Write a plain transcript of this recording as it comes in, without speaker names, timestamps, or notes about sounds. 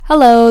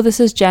Hello, this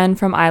is Jen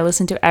from I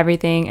Listen to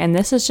Everything, and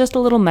this is just a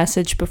little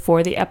message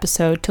before the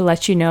episode to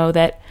let you know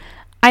that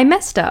I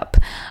messed up.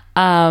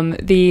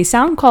 The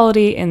sound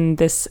quality in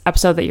this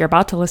episode that you're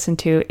about to listen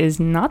to is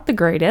not the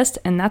greatest,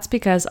 and that's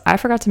because I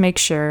forgot to make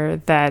sure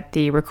that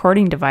the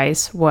recording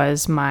device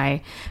was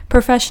my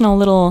professional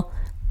little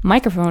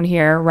microphone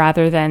here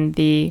rather than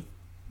the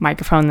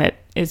microphone that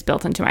is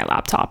built into my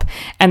laptop.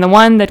 And the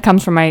one that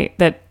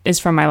is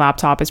from my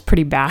laptop is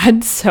pretty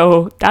bad,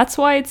 so that's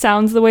why it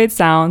sounds the way it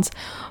sounds.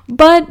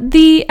 But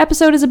the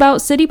episode is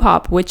about city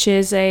pop, which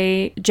is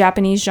a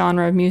Japanese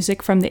genre of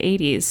music from the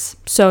 80s.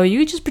 So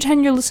you just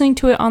pretend you're listening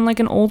to it on like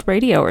an old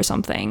radio or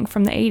something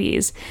from the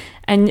 80s,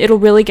 and it'll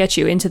really get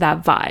you into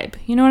that vibe.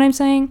 You know what I'm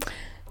saying?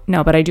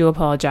 No, but I do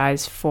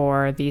apologize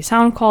for the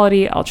sound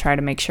quality. I'll try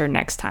to make sure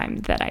next time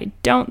that I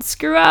don't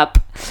screw up.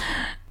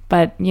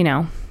 But,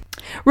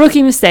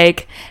 rookie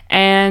mistake.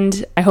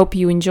 And I hope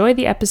you enjoy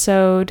the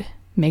episode.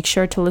 Make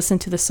sure to listen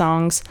to the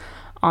songs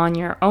on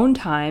your own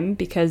time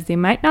because they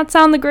might not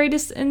sound the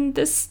greatest in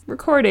this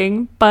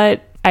recording,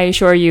 but I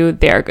assure you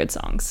they are good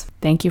songs.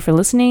 Thank you for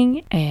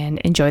listening and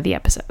enjoy the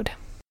episode.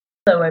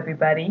 Hello,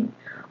 everybody.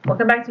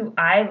 Welcome back to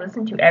I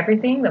Listen to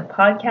Everything, the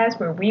podcast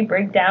where we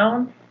break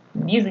down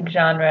music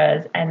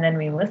genres and then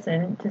we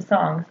listen to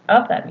songs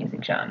of that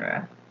music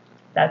genre.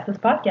 That's this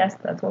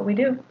podcast. That's what we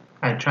do.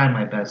 I try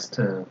my best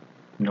to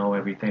know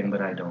everything,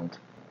 but I don't.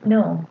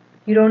 No,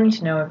 you don't need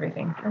to know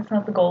everything. That's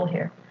not the goal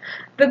here.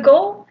 The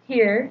goal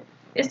here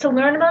is to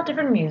learn about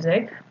different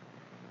music,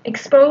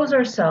 expose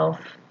ourselves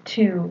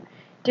to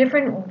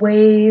different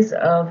ways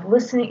of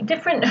listening,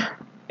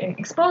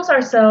 expose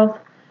ourselves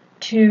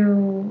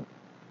to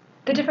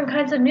the different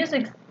kinds of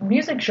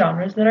music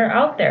genres that are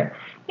out there.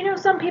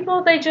 Some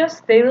people, they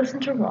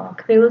listen to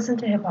rock, they listen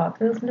to hip-hop,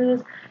 they listen to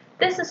this.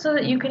 This is so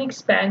that you can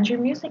expand your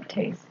music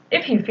taste,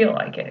 if you feel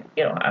like it.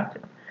 You don't have to.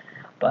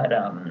 But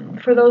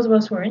for those of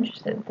us who are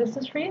interested, this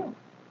is for you.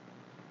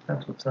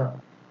 That's what's up.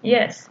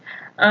 Yes.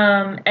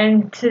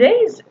 And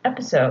today's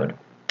episode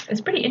is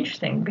pretty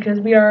interesting because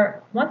we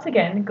are once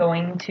again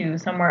going to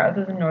somewhere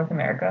other than North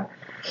America.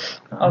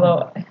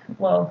 Although,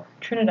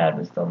 Trinidad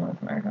was still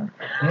North America.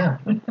 Yeah.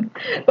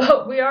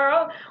 But we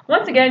are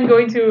once again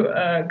going to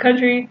a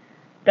country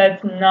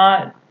that's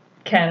not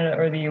Canada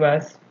or the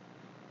U.S.,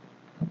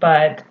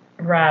 but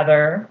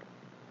rather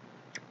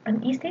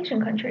an East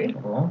Asian country.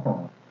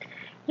 Oh.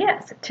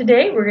 Yes.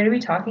 Today we're going to be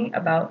talking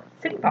about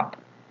city pop.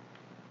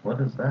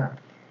 What is that?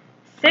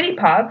 City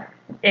pop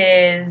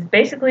is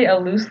basically a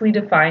loosely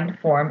defined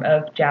form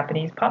of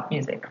Japanese pop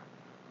music.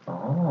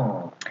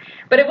 Oh.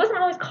 But it wasn't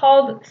always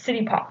called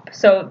city pop.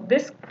 So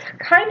this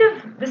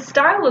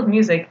style of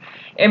music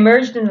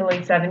emerged in the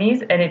late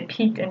 70s and it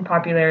peaked in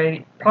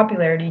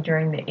popularity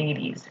during the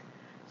 80s.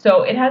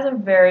 So it has a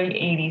very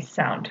 80s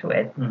sound to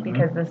it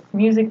because this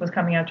music was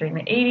coming out during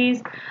the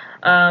 80s.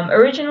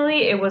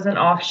 Originally, it was an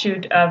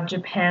offshoot of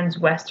Japan's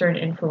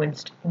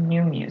Western-influenced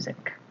new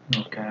music.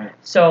 Okay.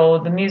 So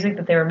the music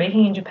that they were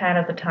making in Japan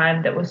at the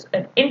time that was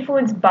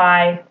influenced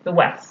by the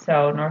West,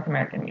 so North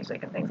American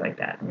music and things like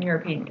that, and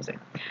European music.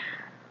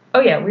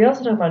 Oh yeah, we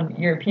also talk about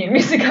European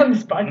music on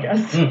this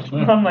podcast.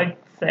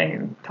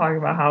 I'm talking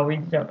about how we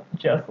don't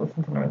just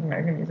listen to North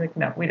American music.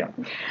 No, we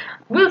don't.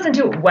 We listen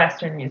to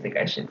Western music,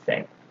 I should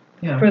say.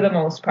 Yeah. For the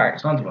most part.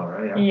 Sounds about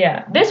right, yeah.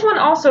 Yeah. This one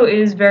also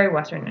is very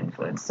Western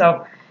influenced,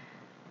 so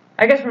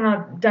I guess we're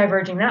not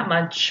diverging that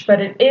much,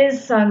 but it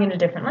is sung in a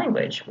different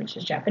language, which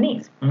is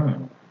Japanese.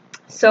 Mm.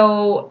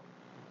 So,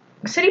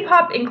 city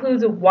pop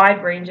includes a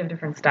wide range of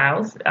different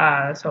styles.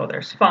 So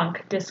there's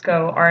funk,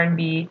 disco,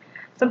 R&B,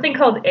 something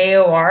called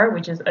AOR,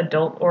 which is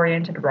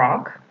adult-oriented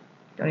rock.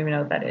 Don't even know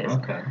what that is.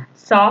 Okay.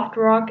 Soft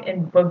rock,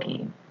 and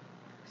boogie.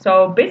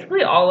 So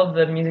basically all of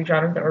the music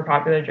genres that were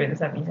popular during the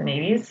 70s and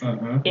 80s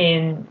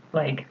in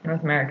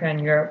North America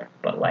and Europe,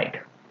 but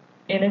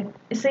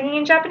singing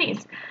in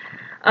Japanese.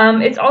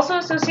 It's also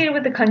associated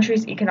with the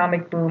country's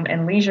economic boom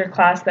and leisure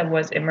class that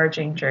was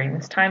emerging during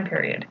this time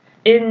period.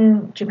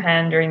 In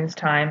Japan during this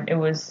time,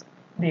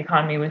 the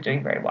economy was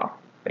doing very well,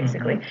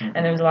 basically.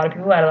 And there was a lot of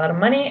people who had a lot of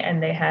money,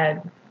 and they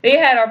had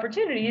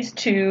opportunities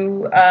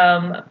to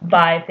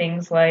buy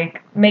things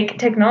like make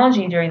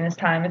technology during this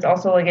time. It's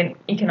also like an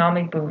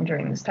economic boom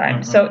during this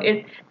time. So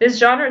this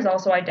genre is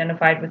also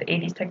identified with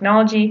 80s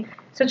technology,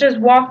 such as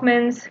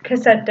Walkmans,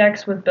 cassette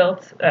decks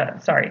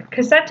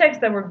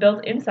that were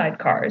built inside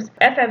cars,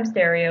 FM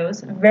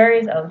stereos,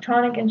 various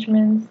electronic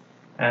instruments.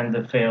 And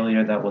the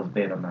failure that was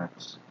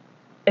Betamax.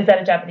 Is that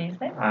a Japanese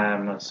thing?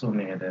 I'm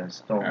assuming it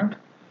is. Don't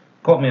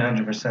quote me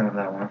 100% on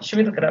that one. Should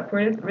we look it up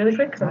really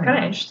quick? Because I'm kind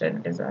of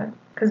interested. Is that...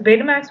 Because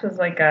Betamax was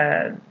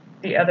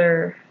the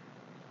other...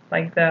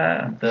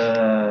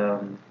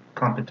 The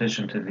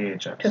competition to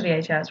VHS. To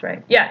VHS,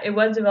 right. Yeah, it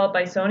was developed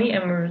by Sony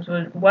and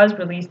was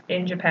released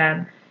in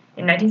Japan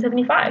in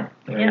 1975.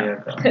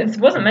 It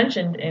wasn't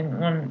mentioned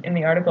in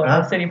the article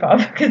of City Pop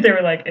because they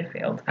were like, it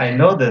failed. I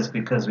know this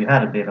because we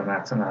had a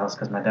Betamax in the house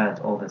because my dad's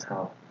old as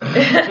hell.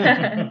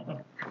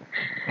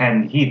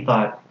 And he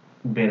thought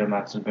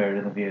Betamax was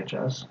better than the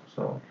VHS.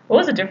 So what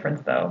was the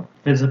difference, though?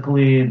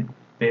 Physically,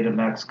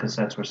 Betamax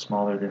cassettes were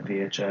smaller than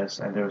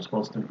VHS, and they were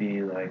supposed to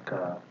be like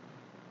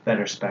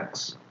better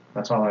specs.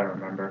 That's all I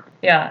remember.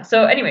 Yeah.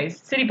 So, anyways,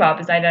 city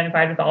pop is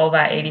identified with all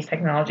that 80s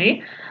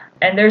technology,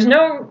 and there's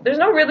no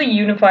really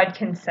unified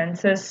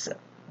consensus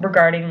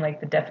regarding like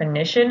the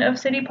definition of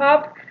city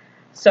pop.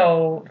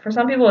 So, for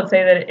some people, it's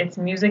say that it's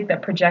music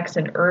that projects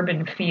an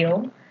urban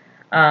feel.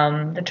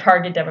 The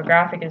target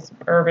demographic is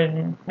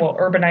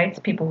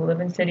urbanites, people who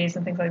live in cities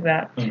and things like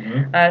that.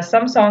 Mm-hmm.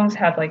 Some songs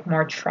have like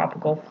more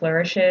tropical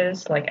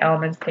flourishes, like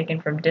elements taken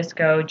from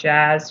disco,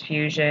 jazz,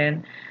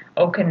 fusion,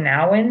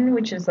 Okinawan,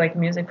 which is like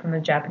music from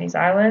the Japanese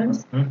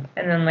islands, and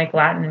then like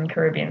Latin and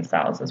Caribbean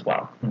styles as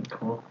well.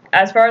 Cool.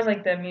 As far as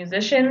like the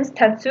musicians,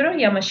 Tatsuro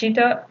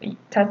Yamashita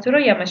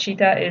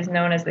is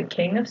known as the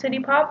king of city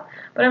pop,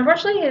 but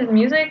unfortunately his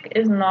music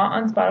is not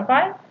on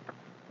Spotify.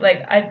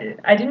 Like,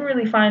 I didn't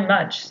really find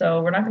much,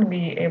 so we're not going to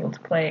be able to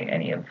play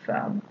any of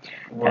Tatsuro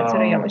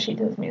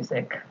Yamashita's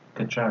music.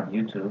 Could try on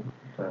YouTube.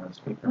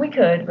 We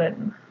could, but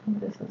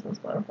this is a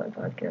Spotify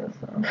podcast,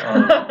 so...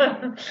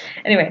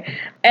 Anyway,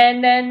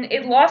 and then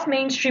it lost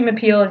mainstream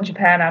appeal in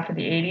Japan after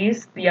the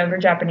 80s. The younger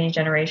Japanese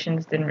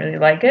generations didn't really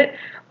like it,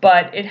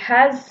 but it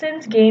has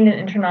since gained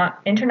an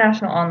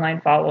international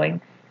online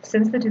following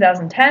since the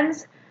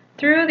 2010s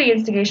through the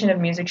instigation of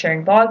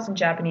music-sharing blogs and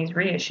Japanese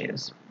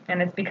reissues. And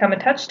it's become a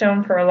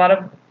touchstone for a lot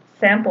of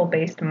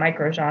sample-based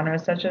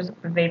microgenres such as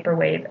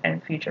vaporwave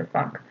and future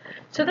funk.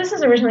 So this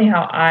is originally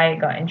how I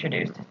got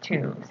introduced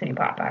to city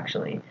pop,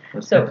 actually.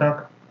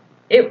 TikTok?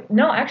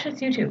 Actually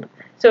it's YouTube.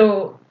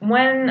 So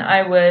when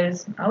I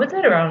was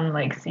at around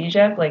like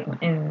CEGEP, like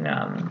in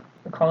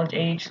the college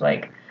age,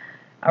 like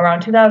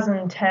around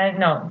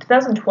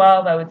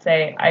 2012, I would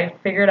say, I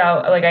figured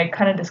out, like I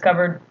kind of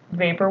discovered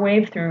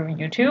vaporwave through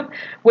YouTube,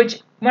 which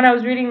when I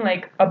was reading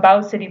like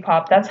about city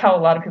pop, that's how a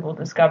lot of people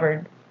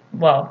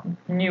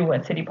knew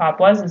what city pop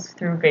was, is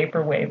through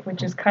vaporwave,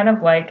 which is kind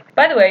of like,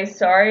 by the way,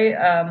 sorry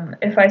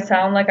if I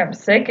sound like I'm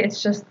sick,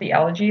 it's just the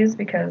allergies,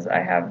 because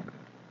I have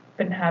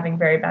been having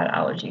very bad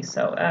allergies,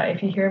 so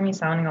if you hear me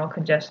sounding all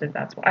congested,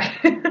 that's why.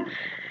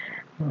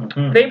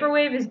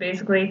 Vaporwave is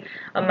basically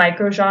a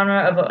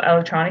microgenre of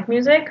electronic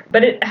music,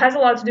 but it has a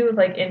lot to do with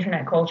like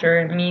internet culture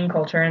and meme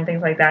culture and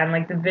things like that, and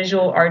like the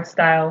visual art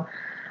style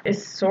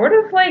is sort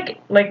of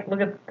like look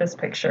at this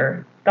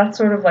picture. That's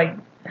sort of like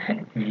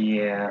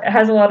yeah. It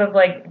has a lot of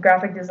like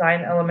graphic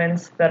design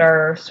elements that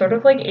are sort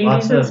of like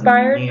 80s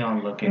inspired.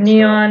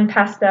 Neon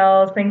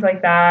pastels, things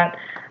like that.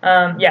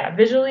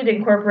 Visually it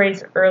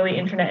incorporates early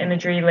internet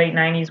imagery, late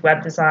 90s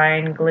web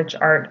design, glitch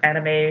art,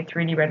 anime,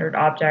 3D rendered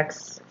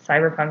objects,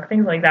 cyberpunk,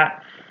 things like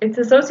that. It's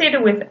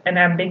associated with an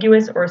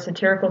ambiguous or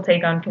satirical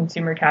take on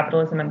consumer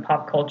capitalism and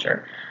pop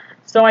culture.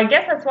 So I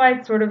guess that's why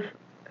it's sort of,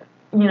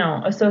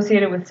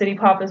 associated with city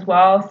pop as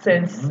well,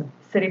 since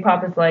city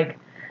pop is like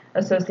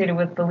associated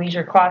with the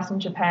leisure class in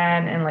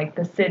Japan and like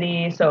the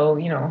city. So,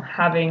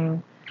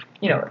 having,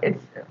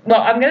 it's,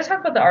 I'm going to talk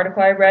about the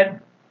article I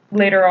read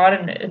later on,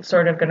 and it's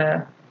sort of going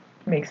to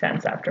make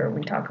sense after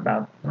we talk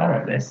about all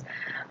of this.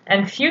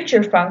 And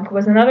future funk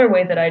was another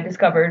way that I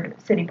discovered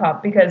city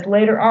pop, because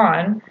later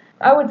on,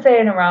 I would say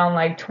in around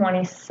like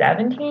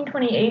 2017,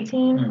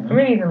 2018, or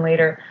maybe even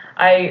later,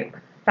 I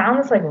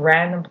found this like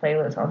random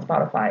playlist on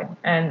Spotify,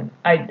 and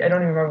I don't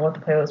even remember what the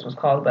playlist was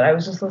called, but I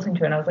was just listening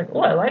to it and I was like,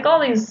 oh, I like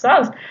all these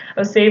songs. I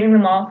was saving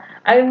them all.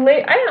 I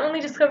only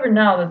discovered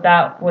now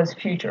that was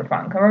future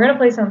funk, and we're gonna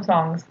play some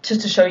songs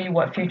just to show you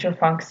what future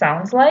funk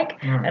sounds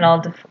like, and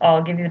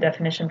I'll give you the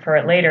definition for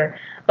it later.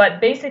 But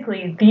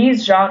basically,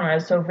 these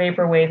genres, so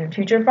vaporwave and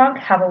future funk,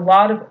 have a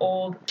lot of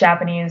old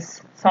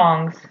Japanese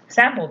songs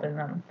sampled in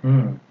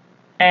them,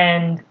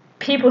 and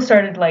people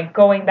started like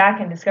going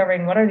back and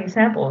discovering what are these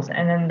samples,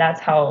 and then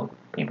that's how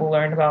people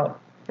learned about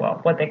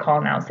what they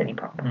call now city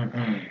pop.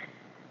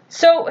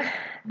 So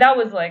that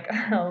was like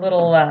a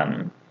little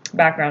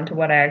background to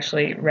what I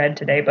actually read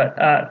today,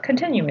 but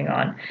continuing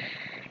on.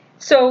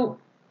 So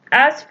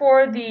as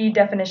for the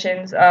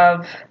definitions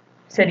of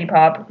city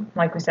pop,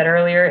 like we said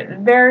earlier, it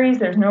varies.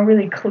 There's no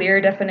really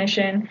clear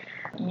definition.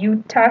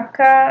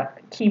 Yutaka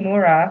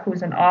Kimura,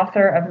 who's an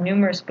author of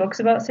numerous books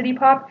about city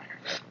pop,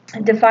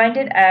 defined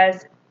it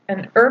as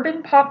an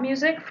urban pop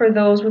music for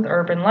those with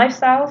urban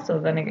lifestyles. So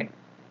then again,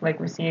 like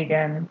we see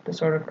again, the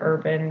sort of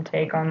urban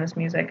take on this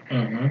music.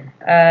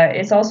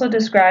 It's also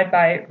described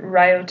by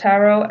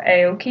Ryotaro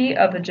Aoki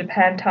of the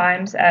Japan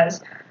Times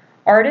as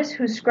artists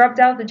who scrubbed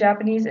out the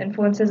Japanese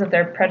influences of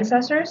their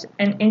predecessors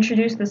and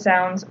introduced the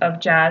sounds of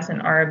jazz and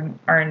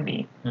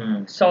R&B.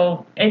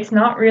 So it's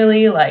not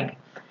really like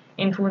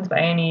influenced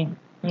by any,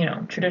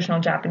 traditional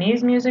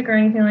Japanese music or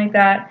anything like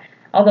that.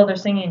 Although they're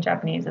singing in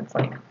Japanese,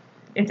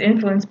 it's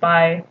influenced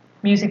by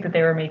music that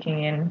they were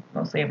making in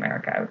mostly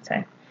America, I would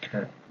say.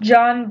 Okay.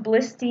 John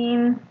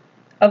Blistein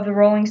of the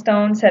Rolling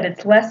Stones said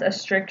it's less a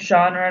strict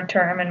genre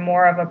term and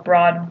more of a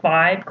broad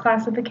vibe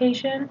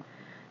classification.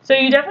 So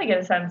you definitely get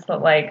a sense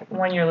that, like,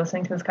 when you're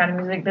listening to this kind of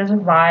music, there's a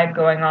vibe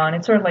going on.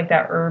 It's sort of like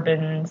that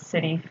urban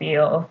city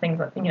feel, things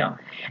like,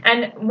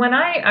 And when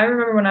I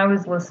remember when I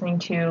was listening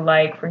to,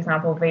 like, for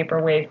example,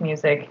 vaporwave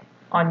music,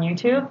 on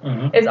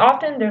YouTube is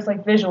often there's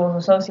like visuals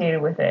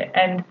associated with it.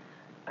 And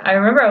I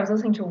remember I was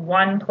listening to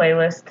one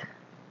playlist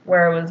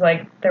where it was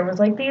like there was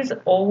like these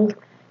old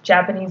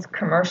Japanese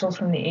commercials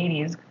from the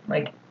 80s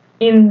like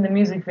in the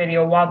music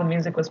video while the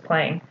music was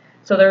playing.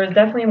 So there was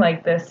definitely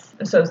like this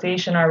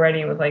association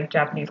already with like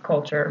Japanese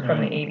culture from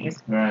the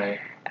 80s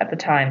at the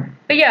time.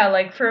 But yeah,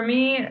 like for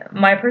me,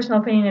 my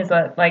personal opinion is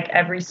that like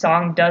every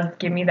song does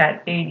give me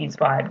that 80s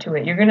vibe to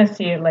it. You're going to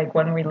see it like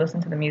when we listen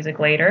to the music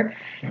later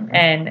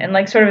and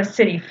like sort of a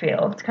city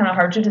feel. It's kind of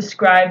hard to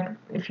describe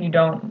if you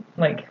don't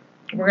like,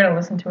 we're going to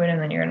listen to it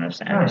and then you're going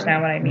to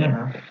understand what I mean.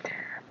 Yeah.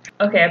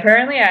 Okay,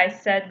 apparently I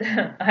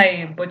said,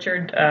 I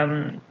butchered,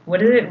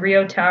 what is it,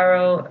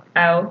 Ryotaro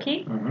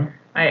Aoki?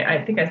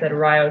 I think I said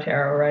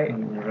Ryotaro,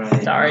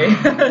 right? Sorry.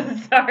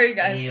 Sorry,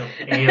 guys.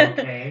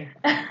 A-okay.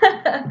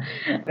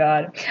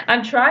 God.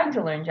 I'm trying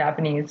to learn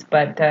Japanese,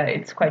 but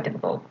it's quite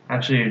difficult.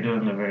 Actually, you're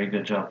doing a very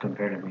good job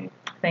compared to me.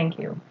 Thank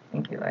you.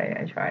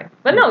 I try.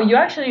 But no, you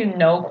actually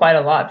know quite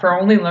a lot for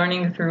only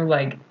learning through,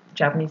 like,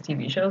 Japanese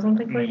TV shows and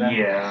things like that.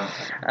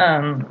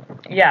 Yeah.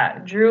 Yeah,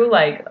 Drew,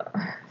 like,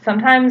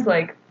 sometimes,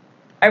 like,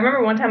 I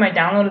remember one time I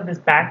downloaded this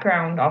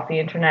background off the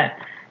internet,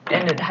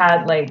 and it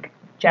had, like,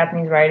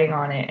 Japanese writing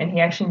on it, and he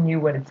actually knew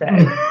what it said. I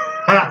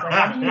was like,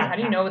 how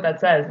do you know what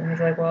that says? And he's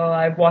like, well,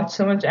 I've watched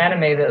so much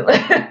anime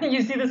that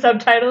you see the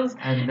subtitles,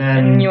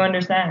 and you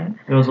understand.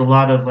 There was a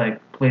lot of, like,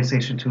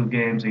 PlayStation 2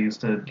 games I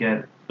used to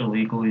get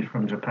illegally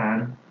from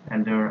Japan,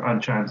 and they were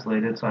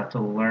untranslated, so I had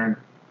to learn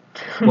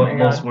what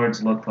most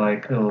words looked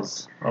like. It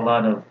was a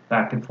lot of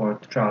back and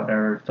forth, trial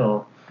error.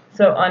 So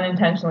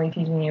unintentionally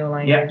teaching you a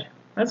language. Yeah.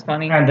 That's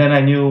funny. And then I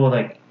knew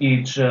like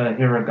each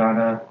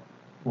hiragana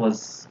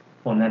was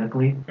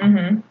phonetically.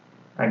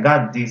 I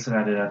got decent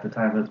at it at the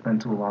time, but it's been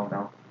too long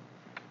now.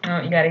 Oh,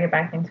 you gotta get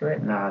back into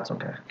it. Nah, it's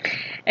okay.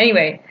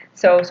 Anyway,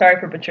 so sorry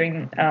for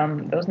butchering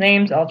those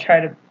names. I'll try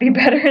to be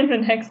better in the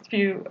next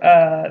few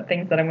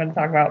things that I'm going to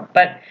talk about.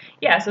 But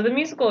yeah, so the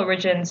musical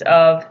origins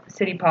of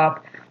city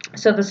pop.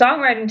 So the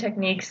songwriting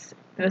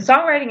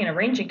and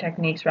arranging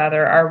techniques,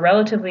 rather, are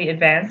relatively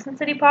advanced in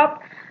city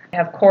pop. They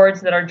have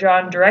chords that are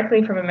drawn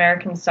directly from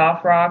American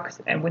soft rock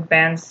and with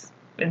bands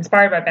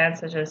inspired by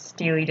bands such as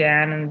Steely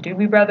Dan and the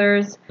Doobie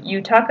Brothers.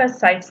 Yutaka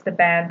cites the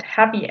band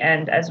Happy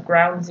End as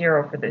ground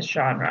zero for this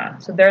genre.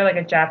 So they're like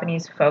a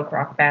Japanese folk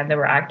rock band that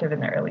were active in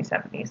the early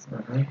 70s.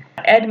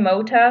 Ed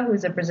Mota,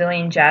 who's a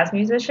Brazilian jazz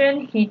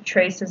musician, he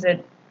traces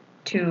it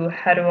to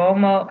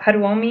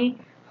Haruomi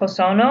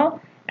Hosono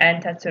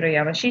and Tatsuro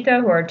Yamashita,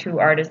 who are two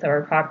artists that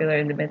were popular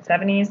in the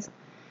mid-70s.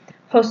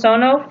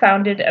 Hosono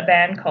founded a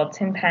band called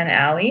Tin Pan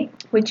Alley,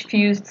 which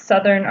fused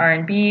Southern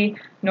R&B,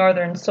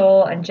 Northern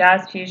Soul, and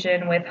jazz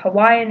fusion with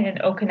Hawaiian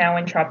and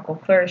Okinawan tropical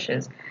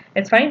flourishes.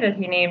 It's funny that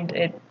he named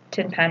it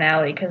Tin Pan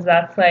Alley, because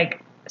that's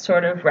like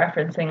sort of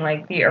referencing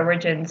like the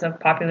origins of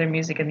popular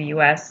music in the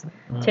U.S.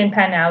 Tin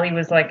Pan Alley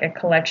was like a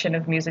collection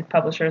of music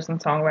publishers and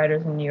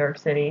songwriters in New York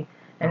City,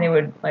 and they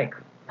would like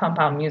pump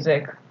out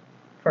music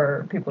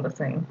for people to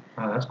sing.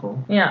 Oh, that's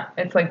cool. Yeah,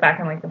 it's like back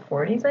in like the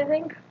 40s, I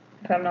think,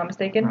 if I'm not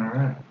mistaken. All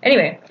right.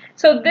 Anyway,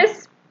 so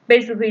this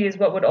basically is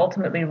what would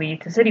ultimately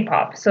lead to city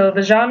pop. So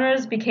the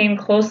genres became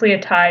closely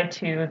tied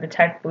to the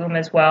tech boom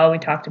as well. We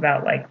talked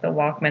about like the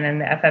Walkman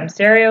and the FM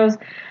stereos,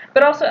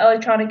 but also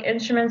electronic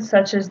instruments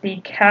such as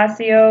the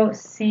Casio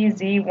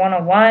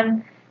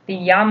CZ101, the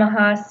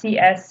Yamaha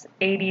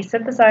CS80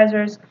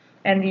 synthesizers,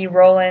 and the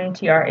Roland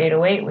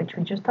TR-808, which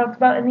we just talked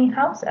about in the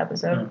House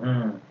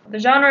episode. The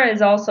genre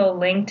is also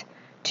linked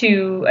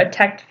to a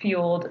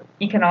tech-fueled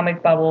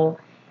economic bubble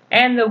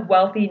and the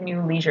wealthy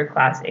new leisure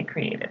class it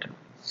created.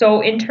 So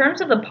in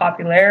terms of the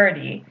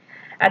popularity,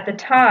 at the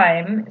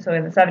time, so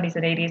in the 70s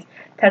and 80s,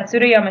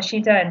 Tatsuro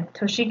Yamashita and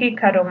Toshiki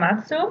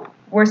Kadomatsu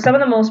were some of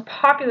the most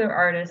popular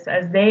artists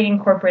as they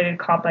incorporated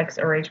complex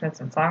arrangements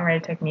and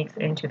songwriting techniques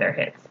into their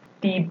hits.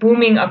 The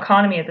booming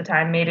economy at the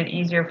time made it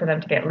easier for them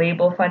to get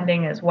label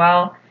funding as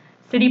well.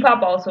 City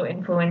pop also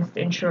influenced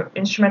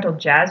instrumental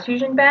jazz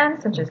fusion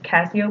bands such as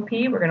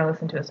Cassiope. We're going to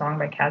listen to a song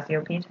by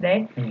Cassiope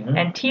today,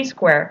 and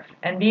T-Square.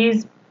 And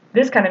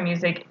this kind of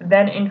music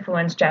then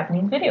influenced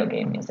Japanese video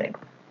game music.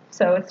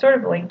 So it's sort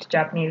of linked to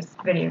Japanese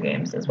video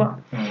games as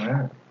well.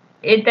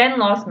 It then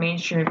lost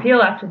mainstream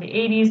appeal after the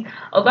 80s.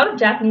 A lot of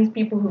Japanese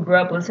people who grew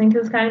up listening to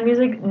this kind of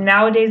music,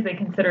 nowadays they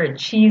consider it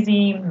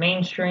cheesy,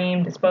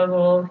 mainstream,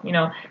 disposable, you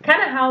know,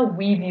 kind of how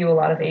we view a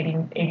lot of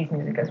 80s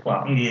music as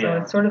well. Yeah. So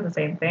it's sort of the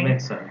same thing.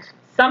 Makes sense.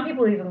 Some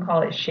people even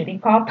call it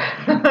shitty pop.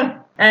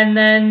 And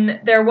then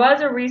there has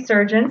been a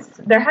resurgence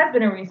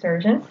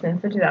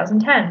since the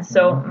 2010s.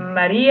 So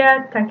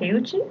Maria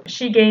Takeuchi,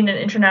 she gained an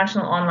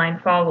international online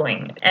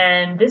following.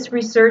 And this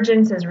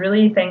resurgence is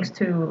really thanks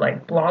to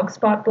like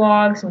Blogspot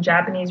blogs and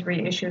Japanese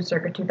reissues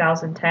circa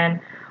 2010,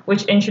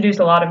 which introduced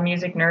a lot of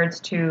music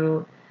nerds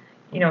to,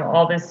 you know,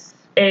 all this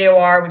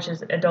AOR, which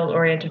is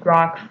adult-oriented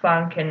rock,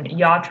 funk, and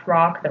yacht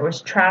rock that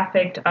was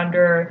trafficked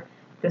under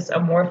this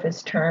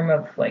amorphous term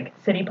of like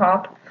city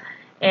pop.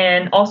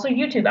 And also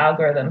YouTube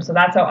algorithms. So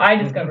that's how I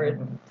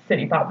discovered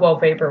city pop, well,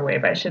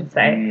 vaporwave, I should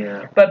say.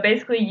 Yeah. But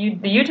basically,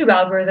 the YouTube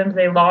algorithms,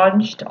 they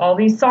launched all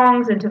these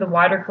songs into the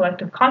wider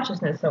collective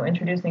consciousness, so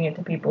introducing it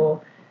to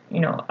people,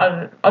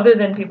 other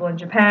than people in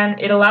Japan.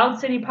 It allowed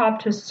city pop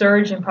to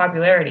surge in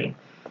popularity.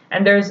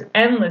 And there's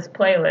endless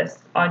playlists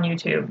on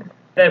YouTube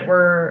that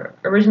were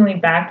originally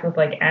backed with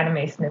like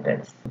anime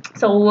snippets.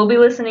 So we'll be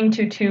listening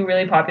to 2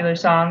 really popular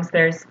songs.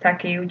 There's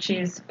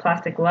Takeuchi's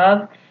Plastic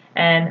Love,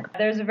 and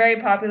there's a very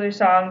popular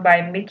song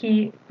by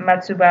Miki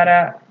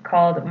Matsubara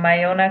called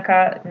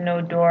Mayonaka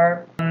no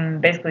Door.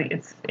 Basically,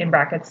 it's in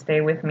brackets,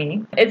 Stay With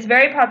Me. It's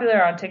very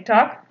popular on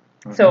TikTok.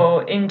 Okay. So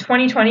in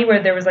 2020,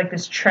 where there was like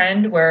this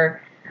trend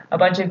where a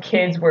bunch of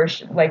kids were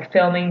like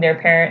filming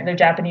their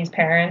Japanese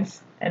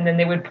parents, and then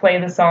they would play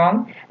the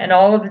song, and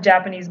all of the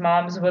Japanese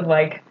moms would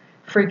like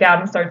freak out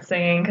and start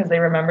singing because they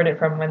remembered it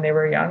from when they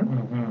were young.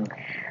 Mm-hmm.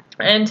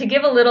 And to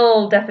give a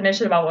little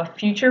definition about what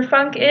future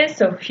funk is,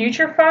 so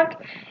future funk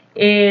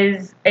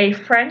is a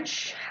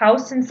French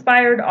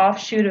house-inspired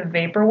offshoot of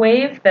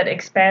vaporwave that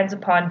expands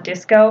upon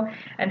disco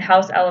and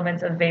house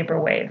elements of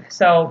vaporwave.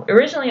 So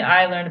originally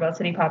I learned about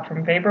city pop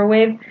from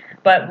vaporwave,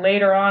 but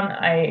later on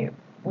I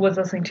was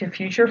listening to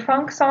future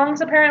funk songs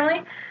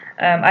apparently.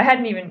 I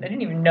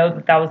didn't even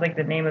know that was like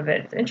the name of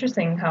it. It's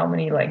interesting how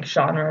many like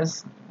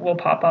genres will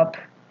pop up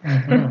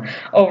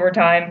over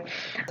time.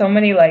 So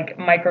many like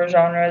micro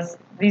genres.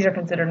 These are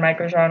considered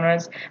micro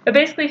genres. But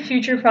basically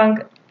future funk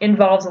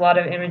involves a lot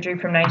of imagery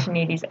from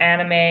 1980s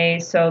anime.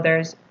 So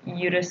there's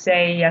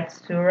Urusei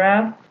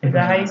Yatsura. Is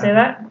that how you say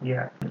that?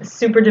 Yeah.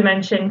 Super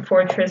Dimension,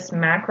 Fortress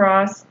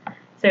Macross,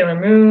 Sailor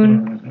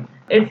Moon. Mm-hmm.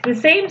 It's the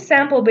same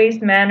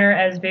sample-based manner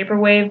as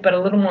vaporwave, but a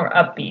little more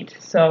upbeat.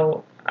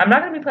 So I'm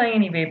not going to be playing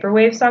any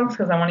vaporwave songs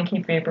because I want to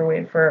keep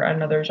vaporwave for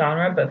another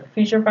genre, but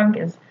future funk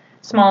is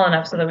small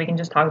enough so that we can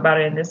just talk about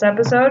it in this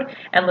episode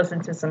and listen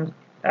to some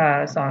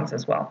songs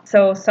as well.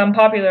 So some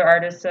popular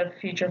artists of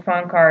future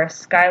funk are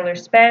Skylar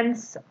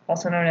Spence,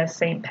 also known as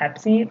Saint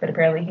Pepsi, but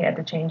apparently he had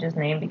to change his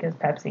name because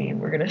Pepsi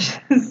were going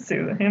to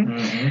sue him.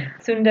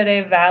 Mm-hmm.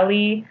 Tsundere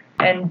Valley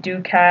and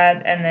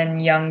Ducat, and then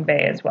Young Bae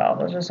as well.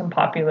 Those are some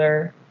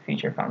popular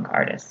future funk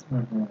artists.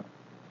 Mm-hmm.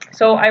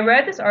 So I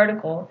read this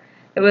article.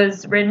 It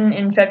was written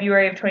in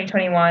February of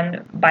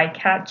 2021 by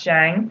Kat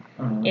Zhang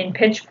in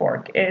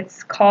Pitchfork.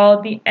 It's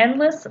called The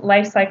Endless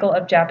Life Cycle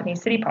of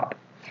Japanese City Pop.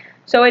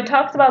 So it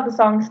talks about the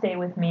song Stay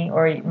With Me,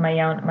 or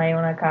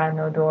Mayonaka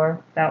no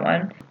Door, that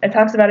one. It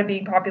talks about it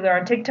being popular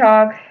on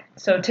TikTok.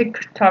 So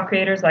TikTok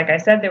creators, like I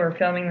said, they were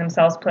filming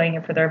themselves playing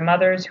it for their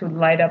mothers who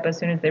light up as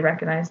soon as they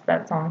recognized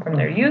that song from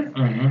their youth.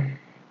 Mm-hmm.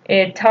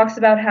 It talks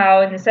about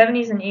how in the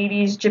 70s and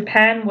 80s,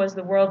 Japan was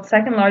the world's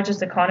second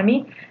largest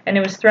economy, and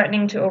it was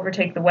threatening to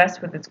overtake the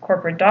West with its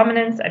corporate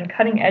dominance and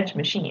cutting-edge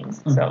machines.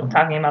 Mm-hmm. So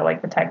talking about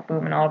like the tech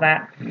boom and all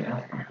that.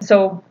 Yeah.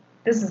 So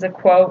this is a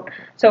quote.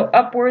 So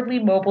upwardly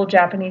mobile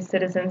Japanese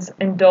citizens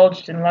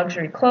indulged in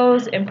luxury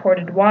clothes,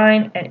 imported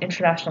wine, and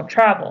international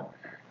travel.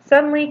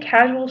 Suddenly,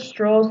 casual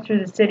strolls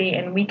through the city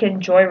and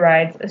weekend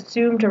joyrides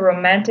assumed a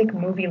romantic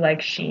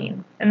movie-like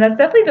sheen. And that's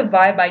definitely the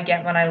vibe I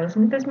get when I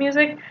listen to this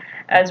music,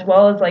 as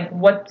well as like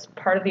what's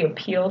part of the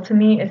appeal to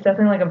me. It's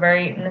definitely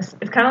like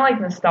it's kind of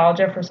like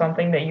nostalgia for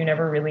something that you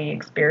never really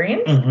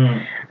experienced.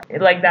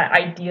 Mm-hmm. Like that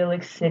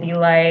idyllic city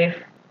life.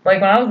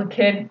 Like when I was a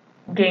kid,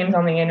 games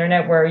on the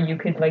internet where you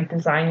could like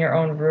design your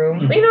own room.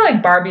 Mm-hmm.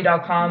 Like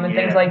Barbie.com and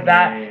things like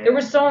that. Yeah. There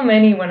were so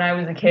many when I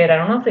was a kid. I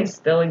don't know if they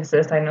still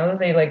exist. I know that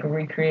they like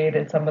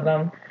recreated some of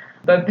them.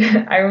 But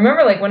I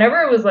remember like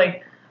whenever it was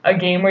like a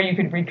game where you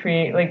could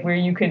recreate, like where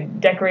you could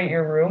decorate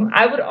your room,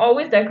 I would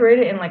always decorate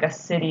it in like a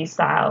city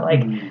style.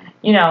 Like,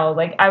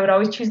 like I would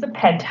always choose the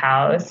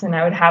penthouse and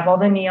I would have all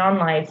the neon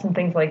lights and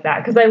things like that.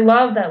 Because I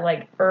love that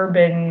like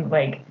urban,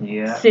 like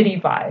city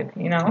vibe,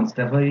 It's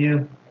definitely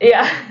you.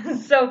 Yeah.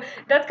 So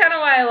that's kind of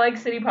why I like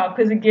city pop,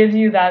 because it gives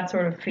you that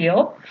sort of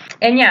feel.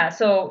 And yeah,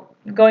 so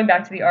going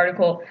back to the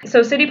article,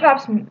 so city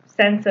pop's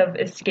sense of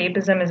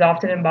escapism is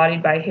often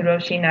embodied by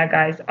Hiroshi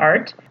Nagai's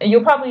art.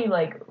 You'll probably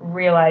like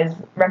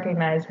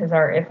recognize his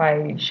art if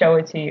I show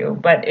it to you,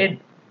 but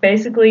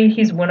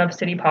he's one of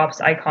city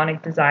pop's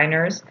iconic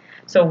designers.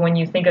 So when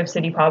you think of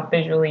city pop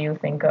visually, you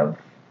think of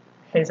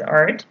his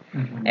art.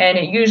 Mm-hmm. And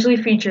it usually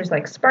features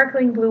like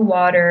sparkling blue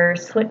water,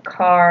 slick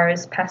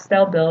cars,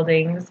 pastel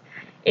buildings.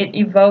 It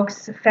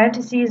evokes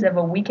fantasies of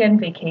a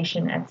weekend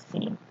vacation at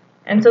sea.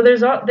 And so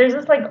there's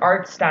this like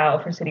art style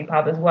for city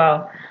pop as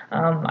well.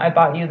 I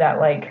bought you that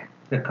like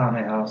the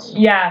Kame House.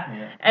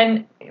 Yeah.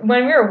 And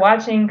when we were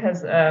watching,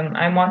 because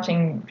I'm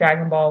watching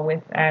Dragon Ball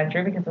with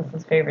Andrew because it's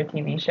his favorite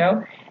TV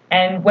show,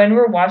 and when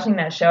we're watching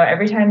that show,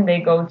 every time they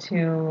go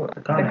to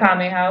the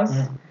Kame House,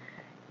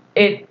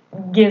 it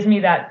gives me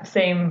that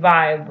same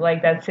vibe,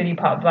 like that city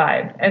pop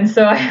vibe. And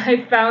so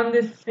I found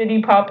this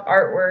city pop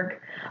artwork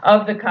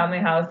of the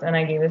Kame House, and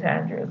I gave it to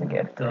Andrew as a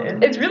gift.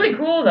 It's really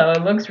cool, though.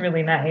 It looks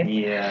really nice.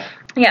 Yeah.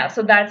 Yeah,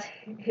 so that's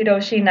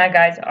Hiroshi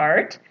Nagai's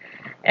art.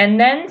 And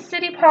then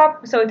city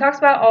pop, so it talks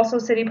about also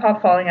city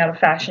pop falling out of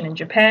fashion in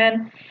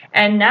Japan.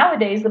 And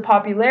nowadays, the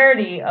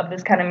popularity of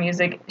this kind of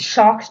music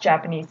shocks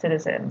Japanese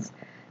citizens.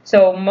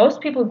 So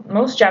most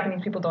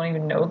Japanese people don't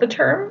even know the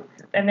term.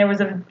 And there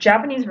was a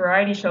Japanese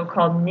variety show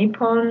called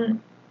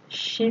Nippon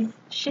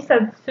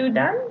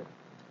Shisatsudan.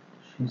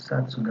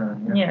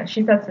 Shisatsudan. Yeah,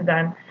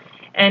 Shisatsudan.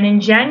 And in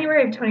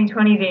January of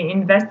 2020, they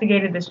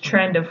investigated this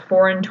trend of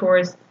foreign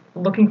tourists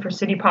looking for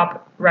city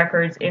pop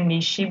records in the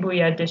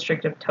Shibuya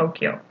district of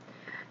Tokyo.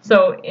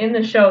 So in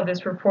the show,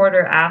 this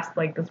reporter asked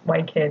like this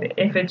white kid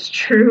if it's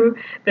true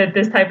that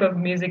this type of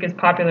music is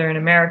popular in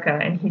America,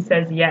 and he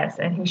says yes.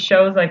 And he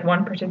shows like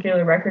one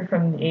particular record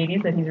from the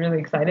 80s that he's really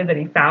excited that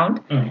he found,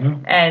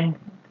 and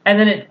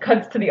then it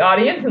cuts to the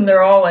audience, and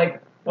they're all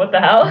like, "What the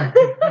hell?"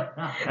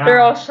 They're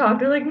all shocked.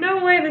 They're like,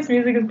 "No way, this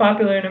music is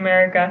popular in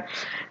America."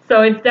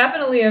 So it's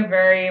definitely a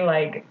very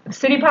like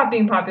city pop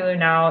being popular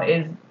now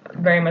is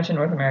very much a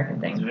North American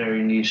thing. It's a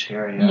very niche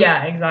area.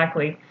 Yeah,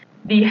 exactly.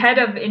 The head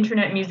of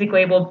internet music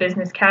label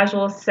Business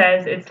Casual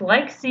says it's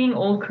like seeing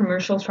old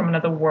commercials from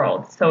another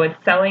world. So it's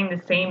selling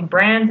the same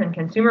brands and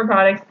consumer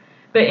products,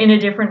 but in a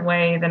different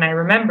way than I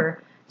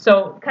remember.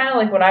 So kind of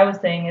like what I was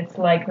saying, it's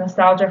like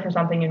nostalgia for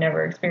something you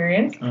never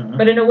experienced.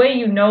 But in a way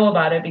you know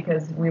about it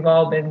because we've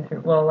all been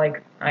through, well,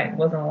 like I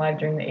wasn't alive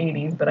during the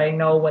 80s, but I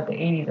know what the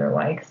 80s are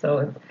like.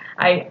 So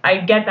I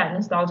get that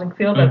nostalgic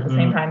feel, but at the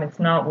same time it's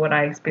not what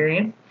I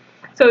experienced.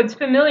 So it's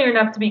familiar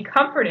enough to be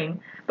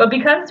comforting, but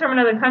because it's from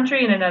another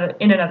country in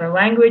another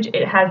language,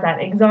 it has that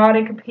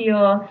exotic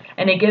appeal,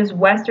 and it gives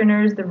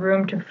Westerners the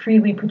room to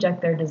freely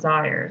project their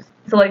desires.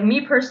 So like me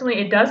personally,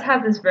 it does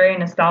have this very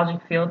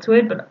nostalgic feel to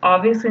it, but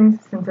obviously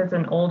since it's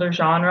an older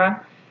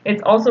genre,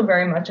 it's also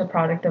very much a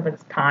product of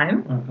its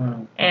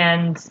time.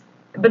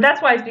 But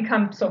that's why it's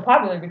become so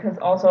popular, because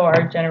also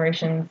our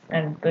generations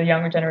and the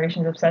younger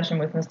generation's obsession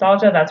with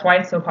nostalgia, that's why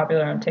it's so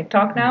popular on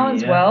TikTok now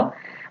as well.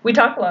 We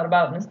talk a lot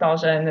about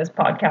nostalgia in this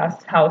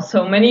podcast, how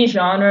so many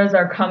genres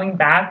are coming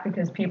back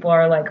because people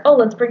are like, oh,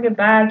 let's bring it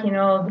back,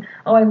 oh,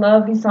 I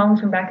love these songs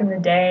from back in the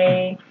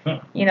day,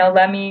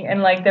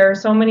 and like there are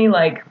so many,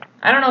 like,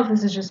 I don't know if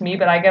this is just me,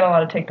 but I get a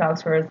lot of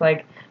TikToks where it's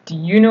like, do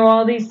you know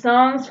all these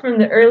songs from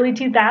the early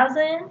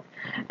 2000s?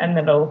 And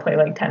then it'll play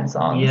like 10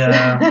 songs.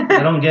 Yeah, I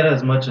don't get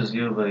as much as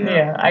you, but yeah.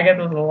 Yeah, I get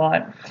those a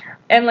lot.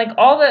 And like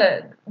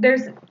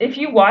if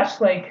you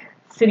watch like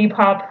city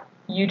pop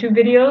YouTube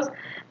videos,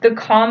 the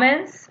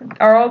comments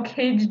are all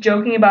kids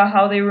joking about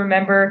how they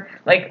remember,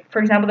 like, for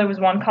example, there was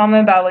one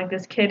comment about, like,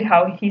 this kid,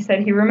 how he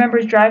said he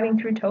remembers driving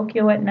through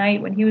Tokyo at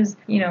night when he was,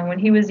 when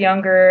he was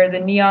younger,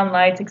 the neon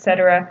lights,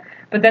 etc.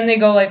 But then they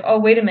go like, oh,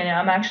 wait a minute,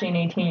 I'm actually an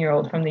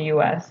 18-year-old from the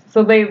U.S.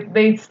 So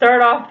they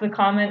start off the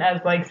comment as,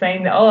 like,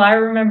 saying that, oh, I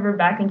remember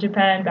back in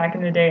Japan, back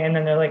in the day, and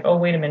then they're like, oh,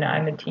 wait a minute,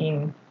 I'm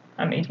 18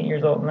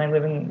 years old and I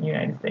live in the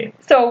United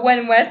States. So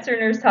when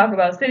Westerners talk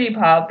about city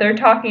pop, they're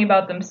talking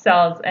about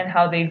themselves and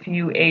how they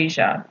view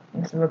Asia.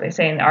 This is what they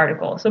say in the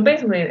article. So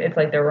basically, it's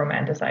like they're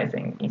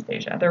romanticizing East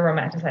Asia. They're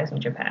romanticizing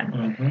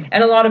Japan.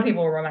 And a lot of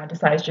people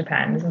romanticize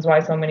Japan. This is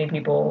why so many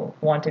people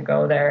want to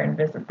go there and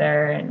visit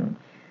there. And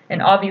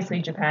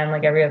obviously Japan,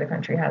 like every other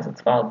country, has its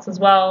faults as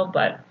well.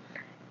 But,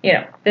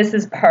 this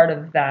is part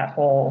of that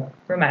whole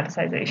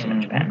romanticization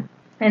of Japan.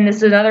 And this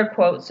is another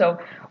quote. So,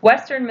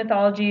 Western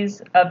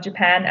mythologies of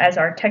Japan as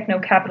our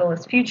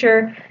techno-capitalist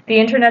future, the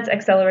internet's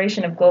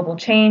acceleration of global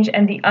change,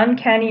 and the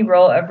uncanny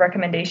role of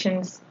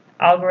recommendations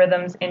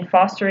algorithms in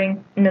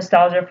fostering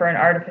nostalgia for an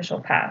artificial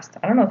past.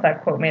 I don't know if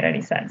that quote made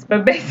any sense,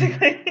 but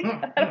basically,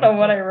 I don't know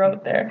what I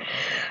wrote there.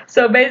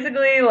 So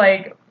basically,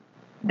 like,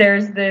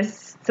 there's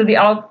this, so the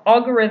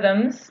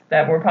algorithms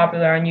that were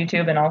popular on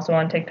YouTube and also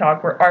on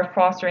TikTok are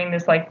fostering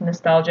this, like,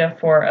 nostalgia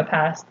for a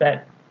past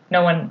that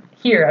no one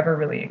here ever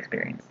really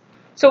experienced.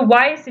 So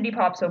why is city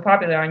pop so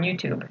popular on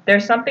YouTube?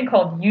 There's something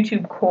called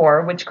YouTube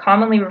Core, which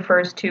commonly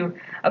refers to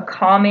a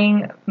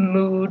calming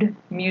mood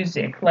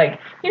music, like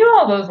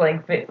all those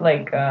like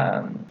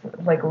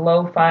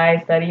lo-fi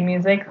study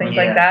music, things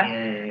like that.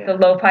 Yeah. The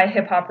lo-fi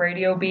hip hop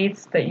radio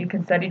beats that you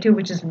can study to,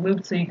 which is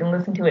looped so you can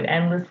listen to it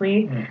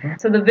endlessly.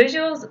 So the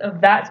visuals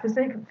of that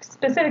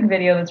specific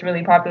video that's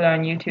really popular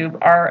on YouTube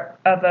are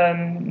of a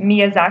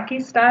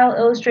Miyazaki style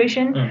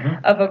illustration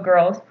of a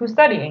girl who's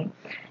studying.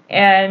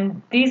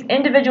 And these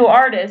individual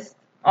artists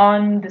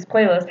on this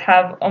playlist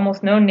have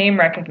almost no name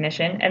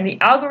recognition, and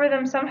the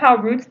algorithm somehow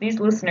routes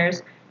these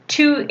listeners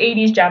to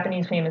 80s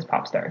Japanese famous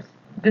pop stars.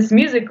 This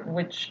music,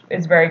 which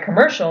is very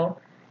commercial,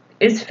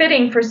 is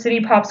fitting for city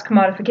pop's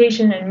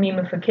commodification and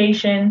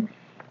memification,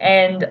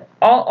 and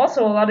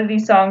also a lot of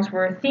these songs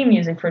were theme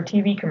music for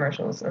TV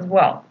commercials as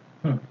well.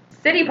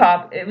 City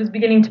pop, it was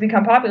beginning to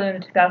become popular in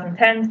the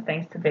 2010s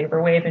thanks to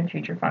vaporwave and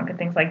future funk and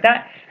things like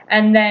that,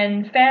 and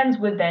then fans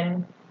would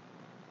then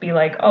be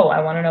like, oh,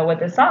 I want to know what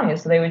this song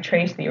is. So they would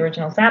trace the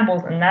original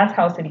samples, and that's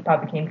how city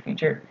pop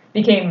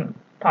became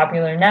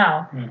popular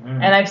now.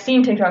 And I've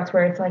seen TikToks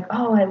where it's like,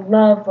 oh, I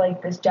love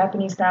like this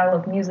Japanese style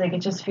of music. It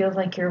just feels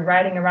like you're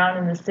riding around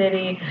in the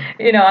city.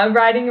 I'm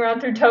riding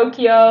around through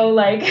Tokyo,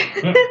 like.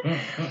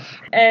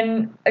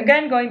 And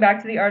again, going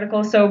back to the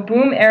article, so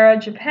boom era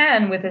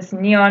Japan with its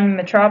neon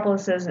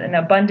metropolises and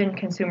abundant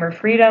consumer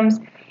freedoms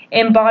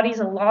embodies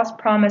a lost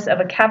promise of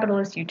a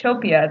capitalist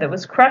utopia that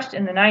was crushed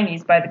in the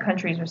 90s by the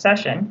country's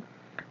recession.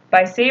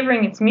 By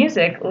savoring its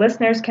music,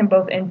 listeners can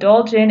both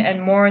indulge in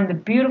and mourn the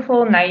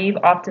beautiful, naive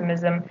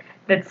optimism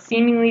that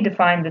seemingly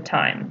defined the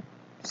time.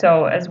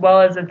 So, as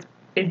well as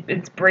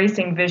its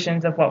bracing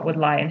visions of what would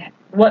lie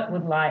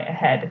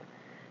ahead.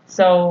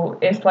 So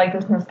it's like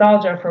this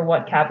nostalgia for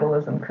what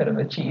capitalism could have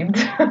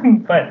achieved,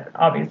 but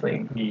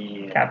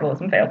obviously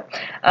capitalism failed.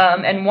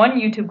 And one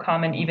YouTube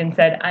comment even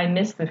said, "I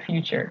miss the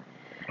future."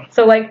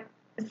 So like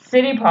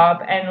city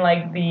pop and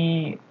like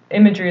the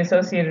imagery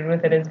associated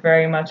with it is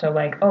very much a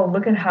like, oh,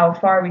 look at how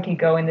far we could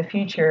go in the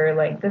future.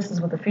 Like this is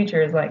what the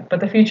future is like, but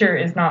the future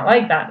is not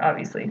like that,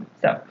 obviously.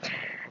 So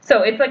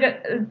it's like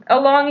a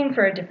longing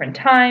for a different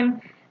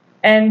time.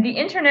 And the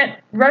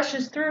internet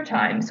rushes through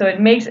time, so it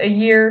makes a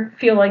year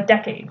feel like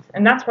decades.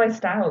 And that's why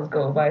styles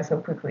go by so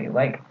quickly.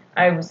 Like,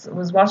 I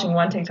was watching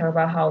one TikTok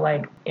about how,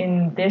 like,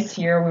 in this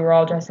year we were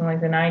all dressing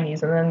like the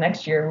 90s, and then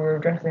next year we were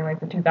dressing like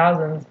the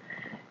 2000s.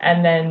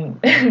 And then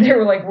they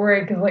were, like,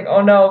 worried because, like,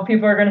 oh, no,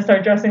 people are going to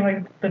start dressing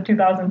like the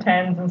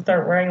 2010s and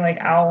start wearing, like,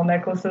 owl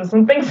necklaces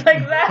and things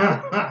like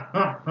that.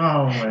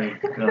 Oh, my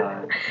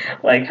God.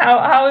 Like,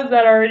 how is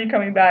that already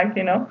coming back,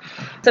 you know?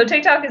 So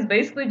TikTok is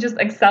basically just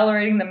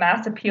accelerating the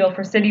mass appeal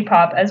for city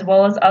pop as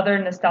well as other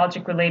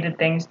nostalgic-related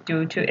things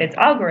due to its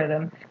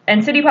algorithm.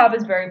 And city pop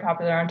is very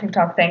popular on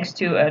TikTok thanks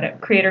to a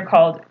creator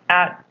called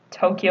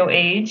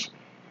 @TokyoAge.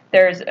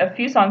 There's a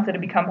few songs that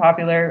have become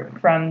popular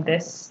from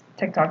this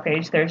TikTok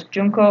page. There's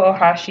Junko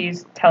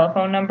Ohashi's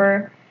Telephone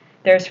Number.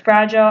 There's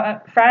Fragile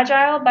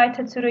by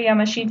Tetsuro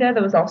Yamashita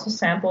that was also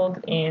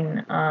sampled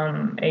in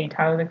a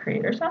Tyler the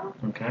Creator song.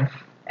 Okay.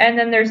 And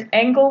then there's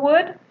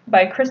Englewood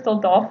by Crystal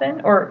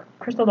Dolphin, or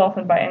Crystal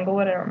Dolphin by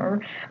Englewood, I don't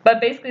remember.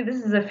 But basically this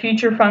is a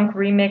future funk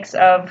remix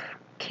of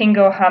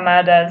Kingo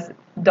Hamada's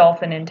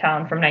Dolphin in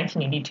Town from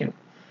 1982.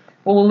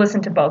 We'll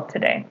listen to both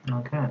today.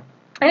 Okay.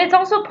 And it's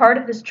also part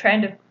of this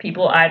trend of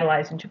people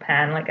idolizing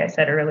Japan, like I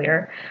said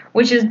earlier,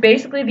 which is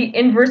basically the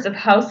inverse of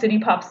how city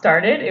pop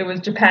started. It was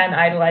Japan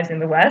idolizing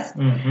the West.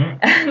 Mm-hmm.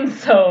 And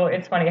so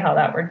it's funny how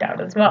that worked out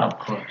as well. Of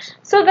course.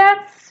 So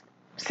that's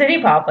city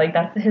pop. Like,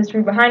 that's the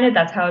history behind it.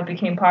 That's how it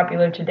became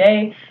popular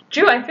today.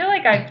 Drew, I feel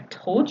like I've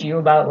told you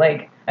about,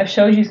 like, I've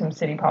showed you some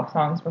city pop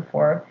songs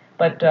before.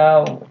 But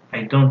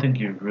I don't think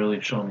you've really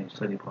shown me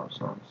city pop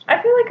songs.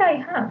 I feel like I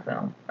have,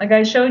 though. Like,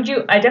 I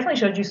definitely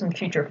showed you some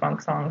future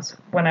funk songs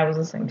when I was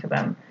listening to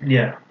them.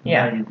 Yeah,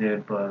 you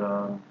did, but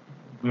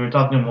we were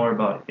talking more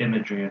about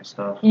imagery and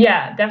stuff.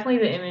 Yeah, definitely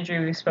the imagery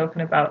we've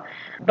spoken about.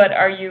 But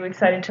are you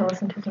excited to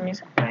listen to some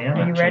music? I am.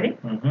 Are you ready?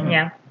 Mm-hmm.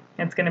 Yeah, I think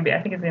it's gonna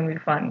be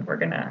fun. We're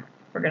gonna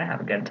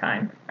have a good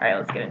time. All right,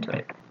 let's get into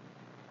it.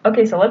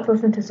 Okay, so let's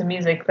listen to some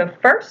music. The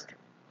first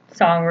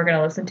song we're going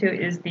to listen to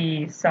is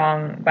the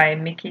song by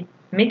Miki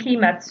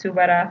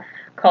Matsubara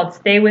called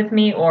Stay With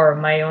Me, or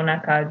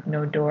Mayonaka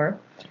no Door.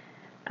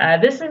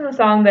 This is a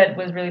song that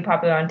was really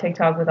popular on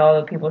TikTok with all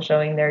the people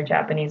showing their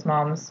Japanese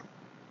moms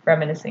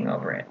reminiscing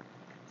over it.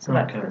 So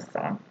that's this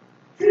song.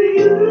 To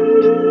you,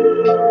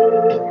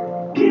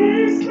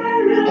 yes,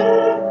 my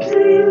love to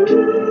you.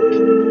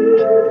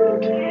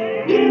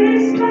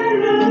 Yes, my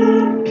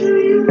love to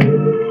you.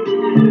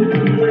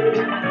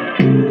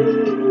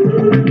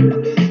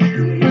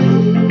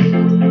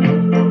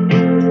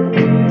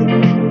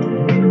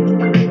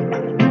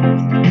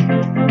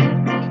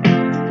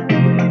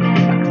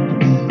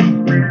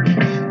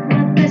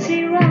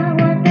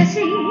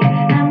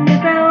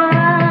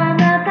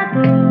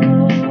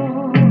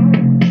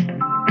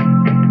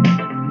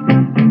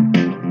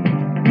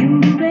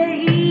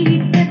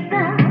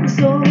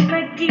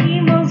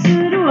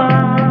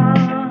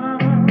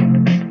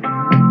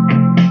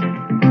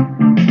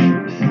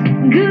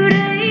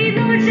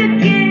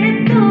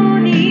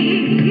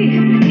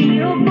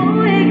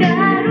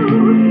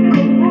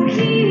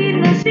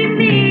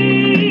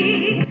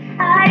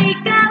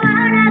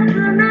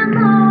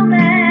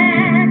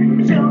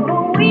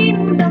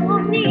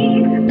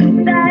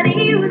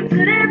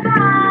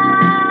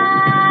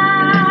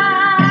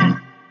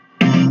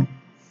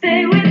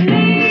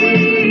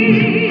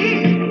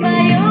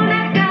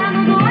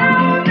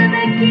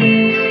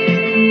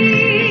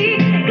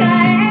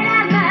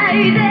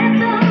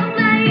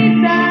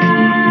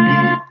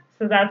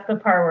 'Cause that's the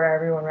part where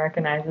everyone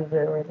recognizes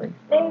it, where it's like,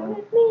 stay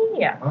with me.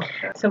 Yeah.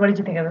 Okay. So what did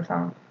you think of the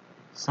song?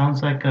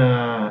 Sounds like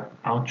a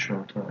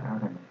outro to an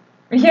anime.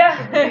 Yeah,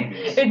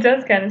 it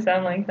does kind of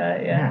sound like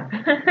that, yeah.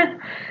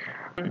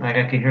 Like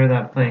I could hear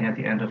that playing at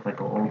the end of like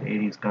an old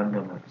 80s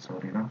Gundam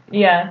episode, you know?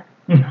 Yeah.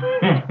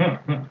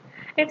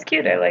 It's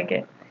cute, I like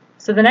it.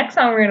 So the next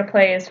song we're going to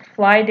play is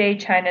Fly Day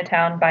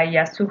Chinatown by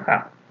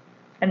Yasuha.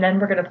 And then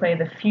we're going to play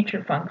the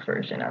future funk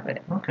version of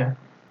it. Okay.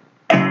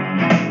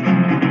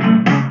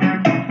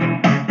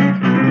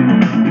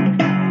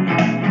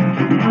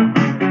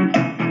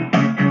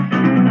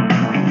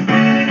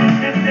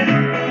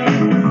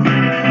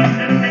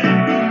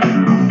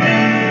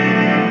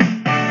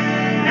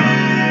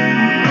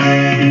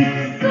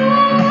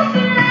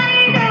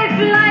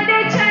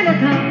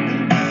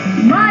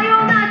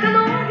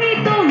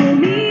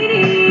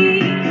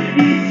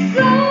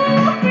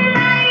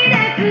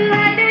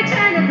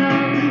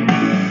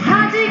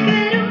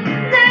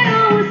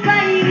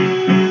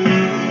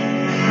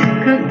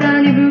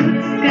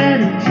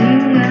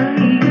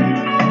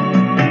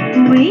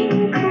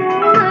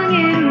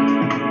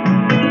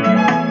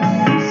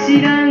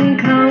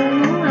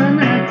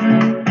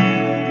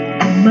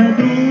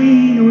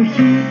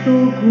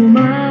 So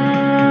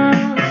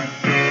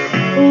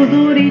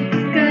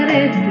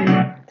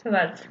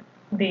that's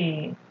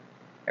the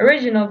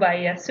original by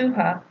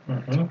Yasuha.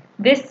 Mm-hmm.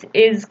 This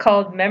is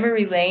called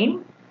Memory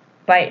Lane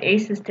by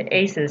Aces to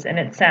Aces, and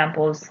it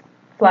samples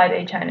Fly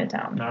Day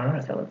Chinatown. All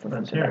right. So let's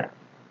listen to hear that. it.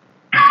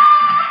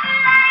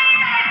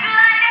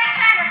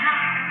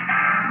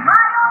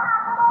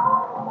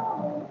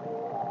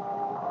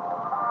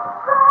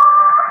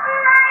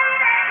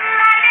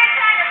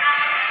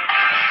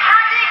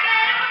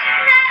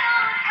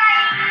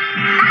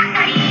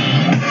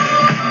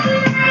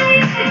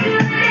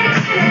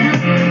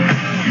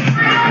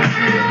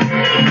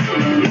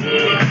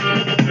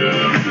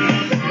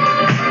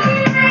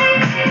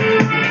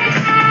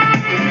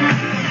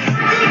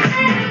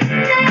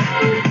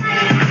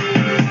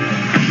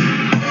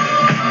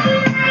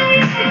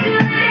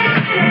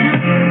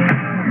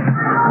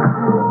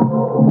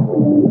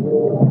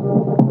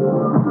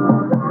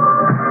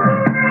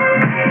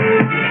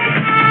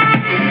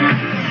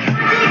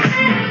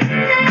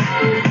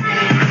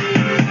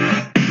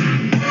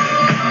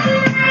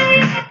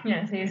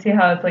 Yeah, so you see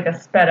how it's like a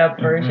sped up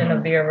version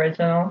of the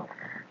original.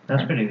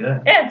 That's pretty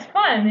good. Yeah, it's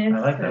fun. I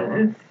like that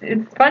one.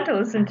 It's fun to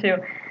listen to.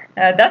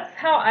 That's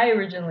how I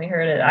originally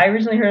heard it. I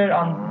originally heard it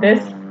on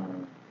this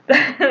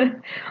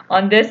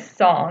on this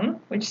song,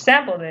 which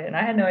sampled it, and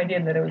I had no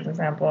idea that it was a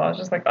sample. I was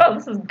just like, oh,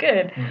 this is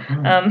good.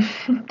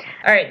 Mm-hmm.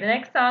 All right, the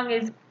next song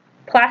is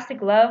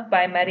Plastic Love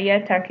by Maria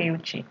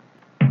Takeuchi.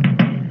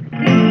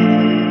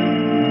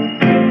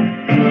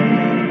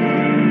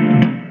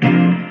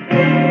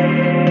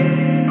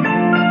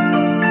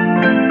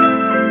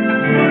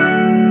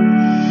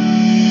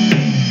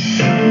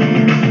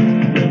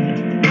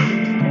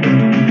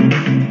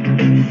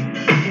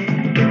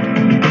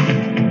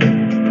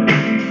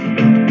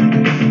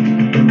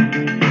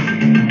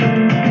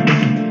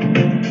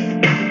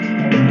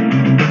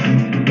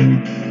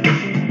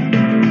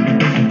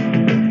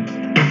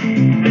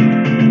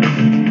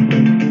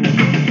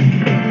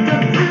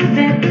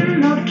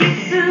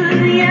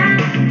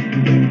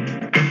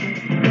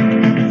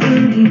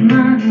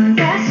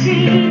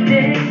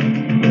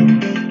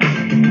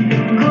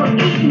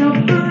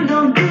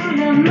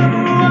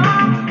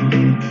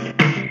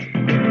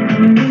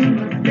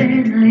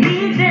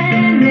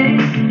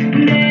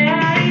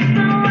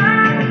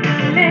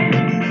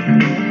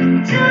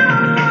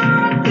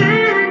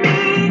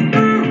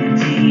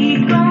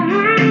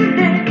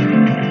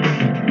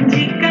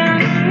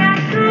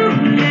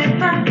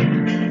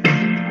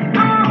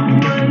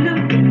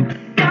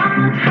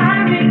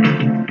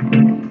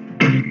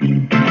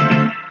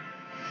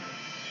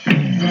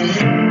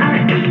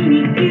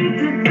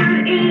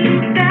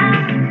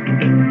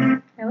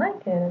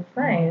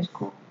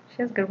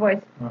 She has a good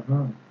voice.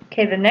 Mm-hmm.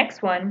 Okay, the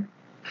next one.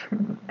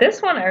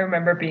 This one I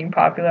remember being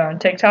popular on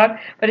TikTok,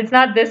 but it's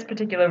not this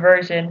particular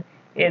version.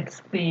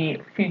 It's the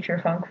Future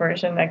Funk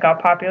version that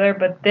got popular.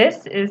 But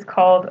this is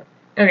called...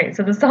 Okay,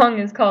 so the song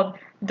is called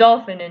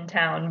Dolphin in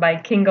Town by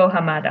Kingo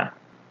Hamada.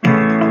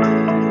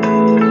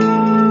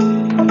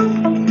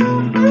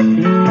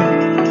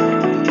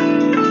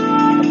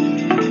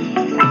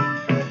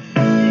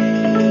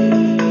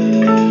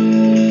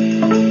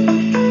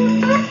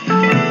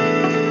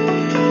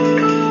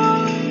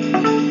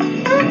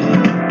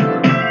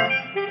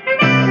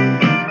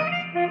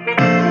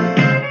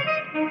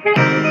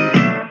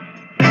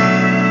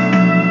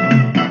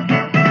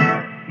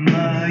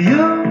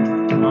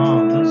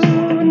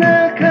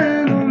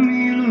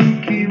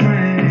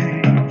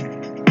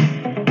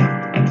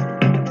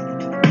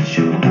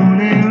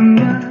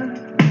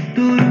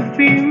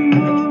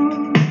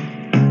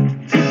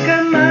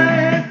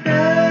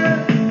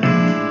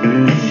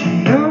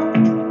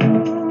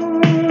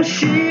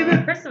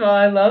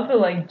 I love the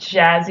like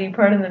jazzy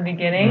part in the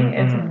beginning.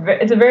 Mm-hmm.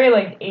 It's a very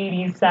like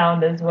 80s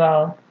sound as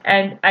well,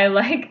 and I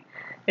like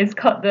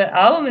the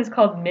album is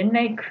called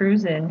Midnight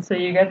Cruisin', so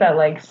you get that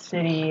like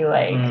city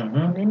like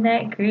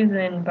midnight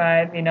cruisin'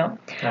 vibe, you know.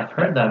 I've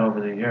heard that over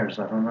the years.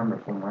 I don't remember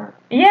from where.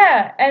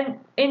 Yeah, and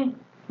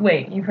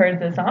you've heard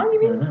the song? You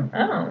mean? Mm-hmm.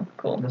 Oh,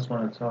 cool. This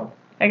one itself.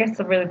 I guess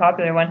it's a really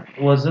popular one.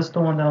 Was this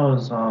the one that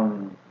was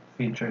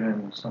featured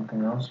in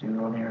something else you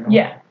wrote in your notes?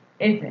 Yeah,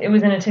 it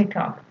was in a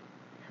TikTok.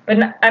 But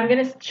I'm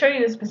going to show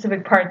you the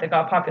specific part that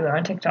got popular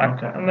on TikTok.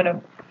 Okay. I'm going to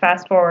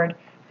fast forward.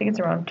 I think it's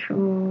around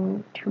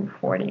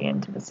 240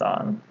 into the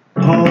song.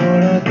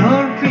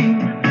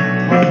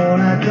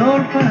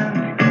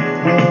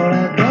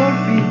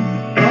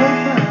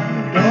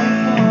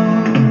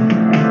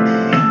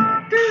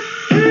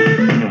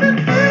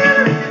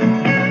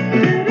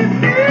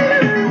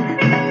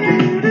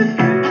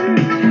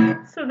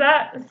 So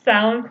that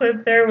sound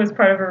clip there was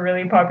part of a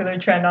really popular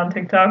trend on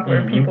TikTok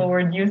where people were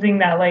using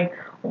that like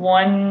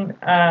one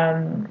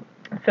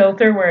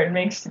filter where it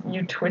makes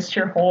you twist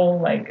your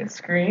whole like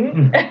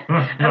screen. I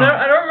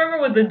don't remember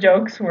what the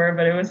jokes were,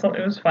 but it was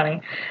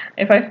funny.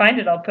 If I find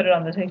it, I'll put it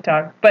on the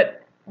TikTok.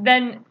 But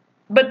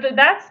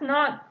that's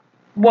not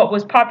what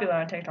was popular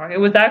on TikTok. It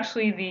was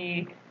actually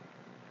the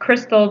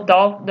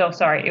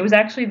it was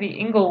actually the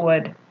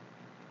Inglewood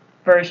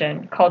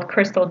version called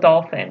Crystal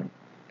Dolphin.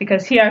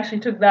 because he actually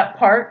took that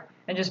part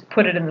and just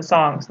put it in the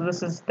song. So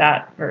this is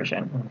that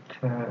version.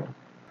 Okay.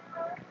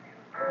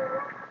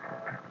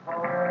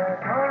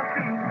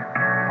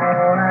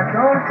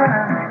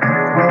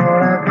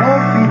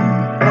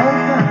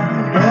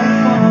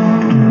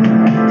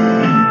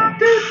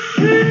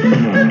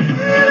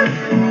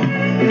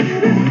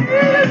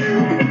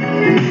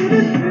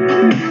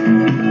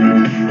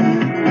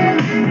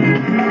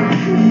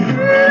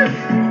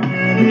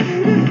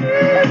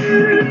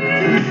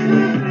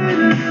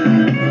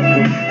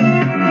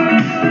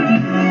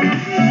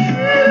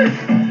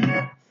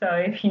 So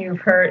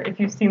if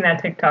you've seen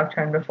that TikTok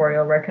trend before,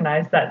 you'll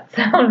recognize that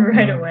sound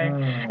right away.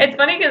 It's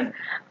funny because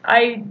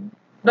I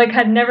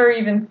had never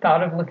even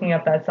thought of looking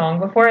up that song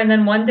before, and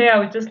then one day I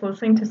was just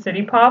listening to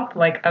City Pop.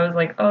 I was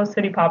like, oh,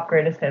 City Pop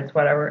greatest hits,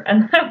 whatever,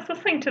 and then I was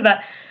listening to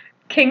that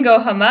Kingo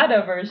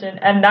Hamada version,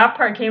 and that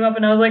part came up,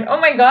 and I was like, oh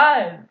my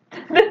god,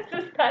 this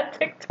is that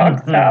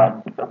TikTok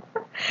sound.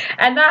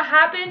 And that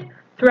happened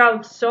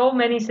throughout so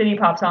many City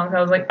Pop songs. I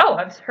was like, oh,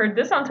 I've heard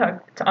this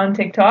on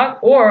TikTok,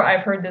 or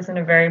I've heard this in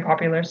a very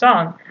popular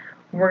song.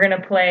 We're going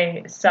to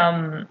play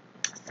some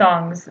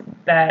songs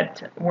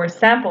that were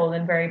sampled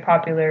in very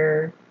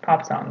popular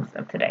pop songs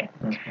of today.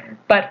 Okay.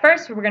 But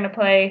first, we're going to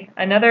play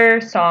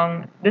another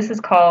song. This is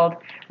called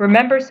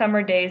Remember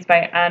Summer Days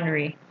by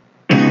Henri.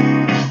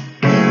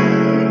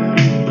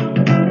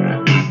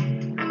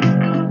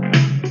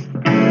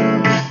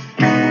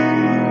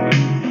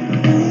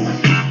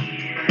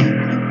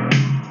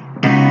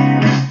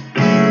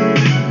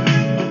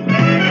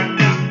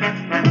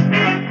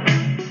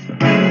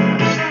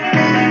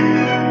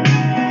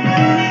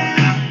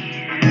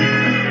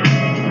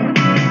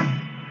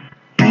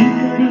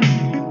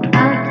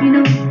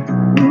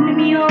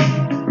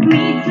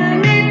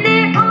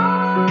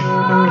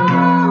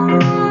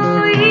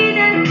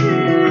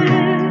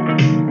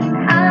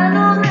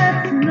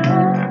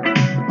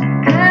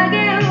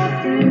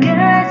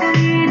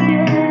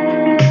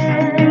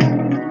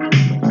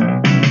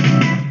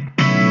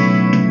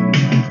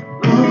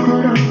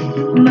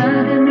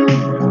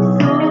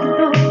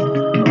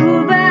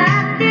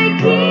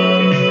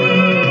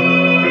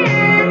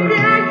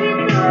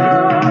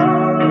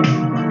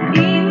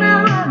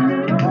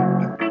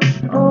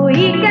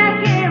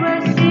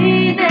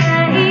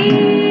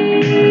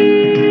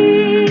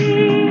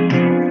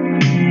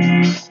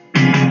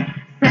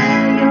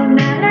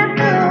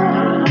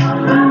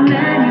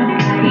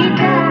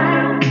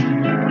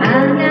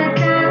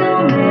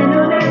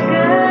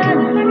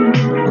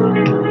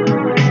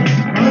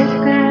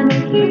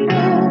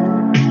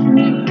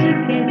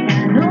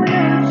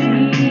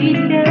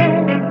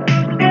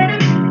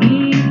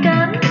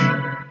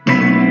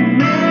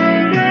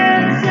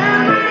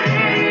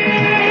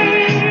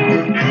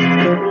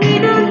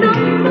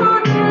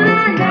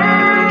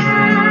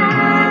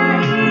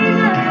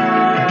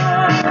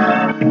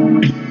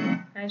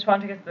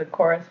 Want to get to the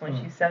chorus when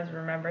she says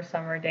remember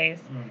summer days,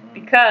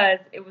 because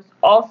it was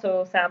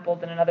also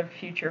sampled in another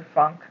Future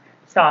Funk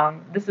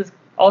song. This is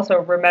also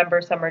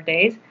Remember Summer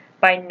Days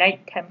by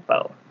Night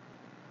Tempo.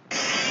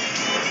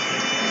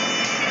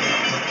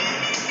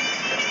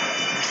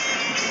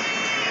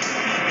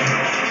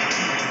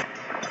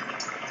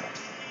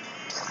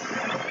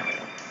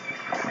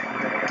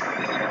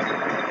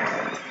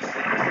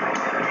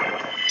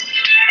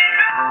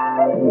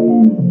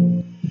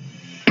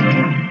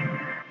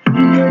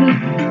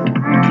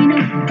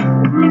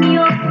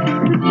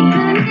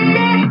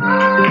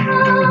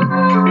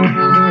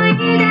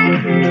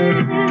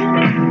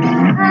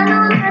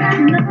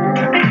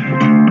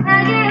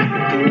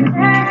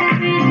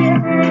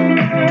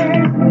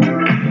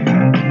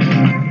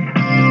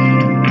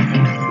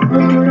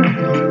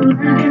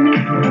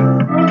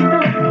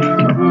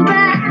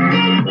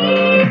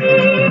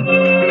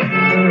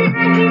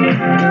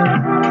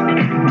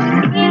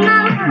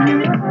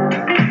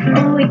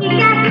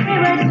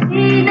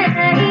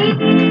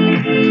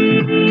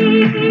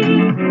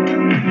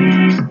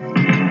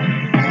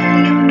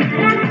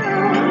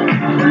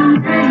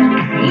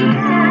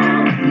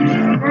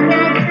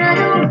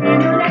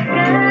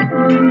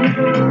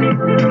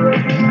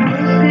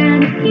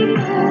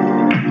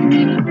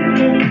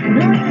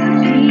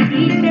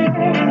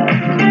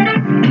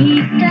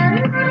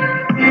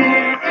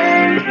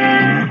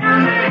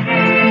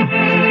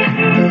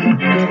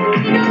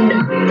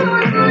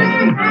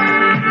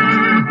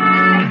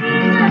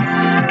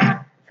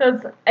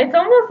 It's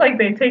almost like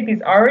they take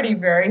these already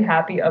very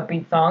happy,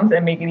 upbeat songs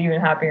and make it even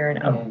happier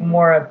and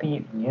more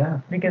upbeat. Yeah.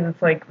 Because it's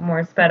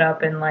more sped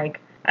up and I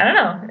don't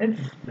know.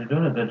 They're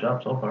doing a good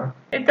job so far.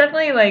 It's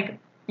definitely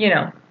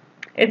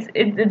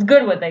it's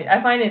good what they.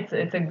 I find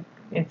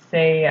it's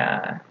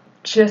a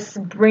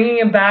just bringing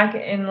it back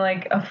in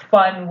a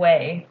fun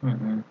way.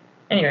 Mm-hmm.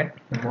 Anyway.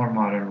 A more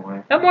modern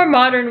way. A more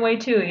modern way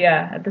too.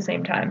 Yeah. At the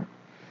same time,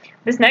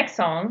 this next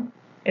song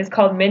is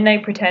called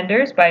Midnight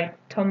Pretenders by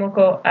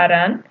Tomoko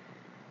Aran.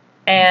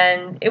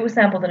 And it was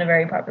sampled in a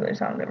very popular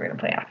song that we're going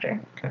to play after.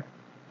 Okay.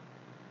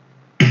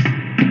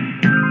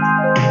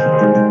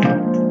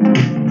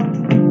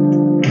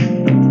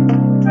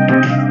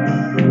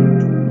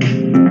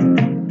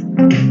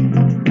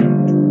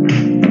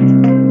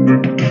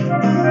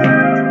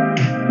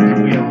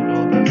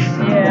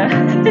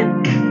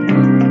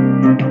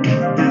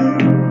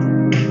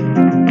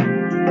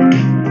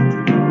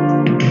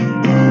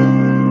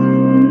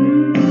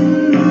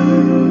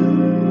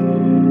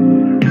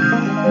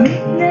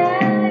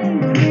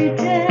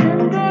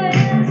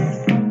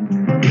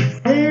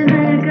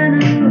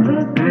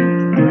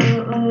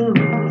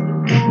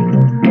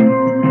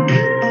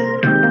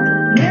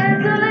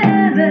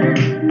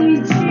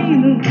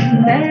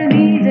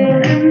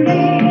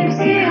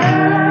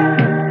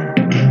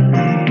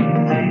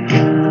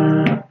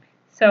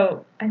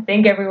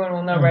 think everyone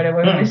will know right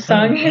away which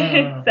song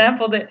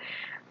sampled it.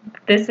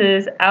 This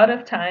is Out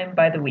of Time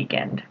by The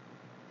Weeknd.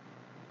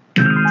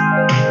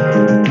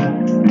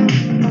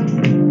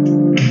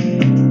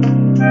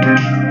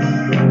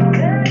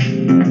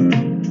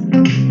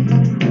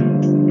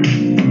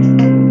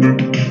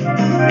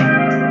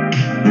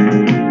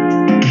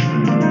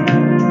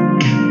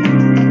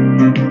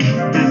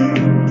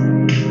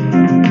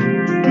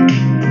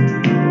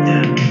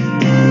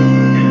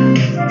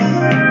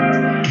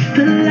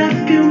 The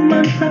last few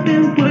months I've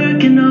been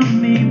working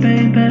on me,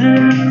 baby.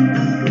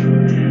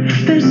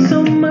 There's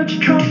so much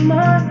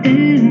trauma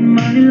in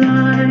my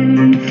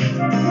life.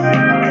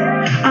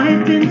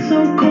 I've been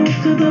so cold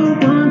to the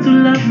ones who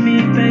love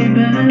me,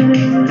 baby.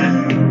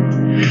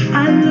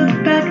 I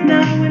look back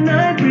now and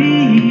I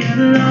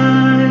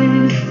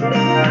realize.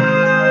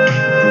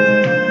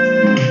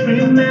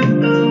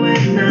 Remember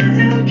when I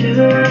held you.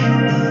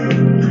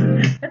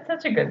 That's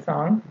such a good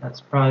song.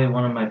 That's probably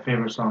one of my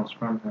favorite songs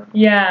from him.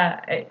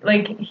 Yeah,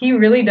 like he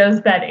really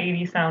does that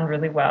 80s sound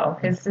really well.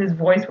 His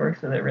voice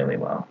works with it really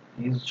well.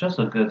 He's just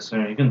a good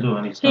singer. He can do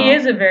any song. He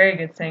is a very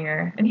good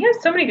singer, and he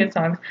has so many good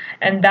songs.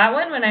 And that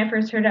one, when I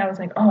first heard it, I was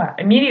like, oh,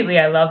 immediately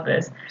I love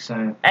this.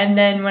 Same. And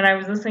then when I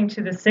was listening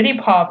to the City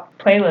Pop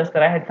playlist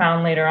that I had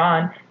found later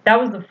on, that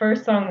was the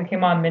first song that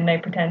came on,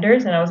 Midnight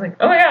Pretenders, and I was like,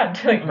 oh my god,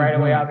 like right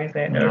away,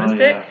 obviously I noticed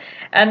it.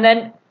 And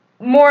then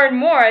more and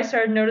more I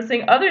started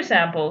noticing other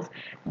samples.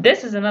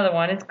 This is another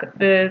one.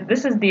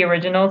 This is the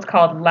original. It's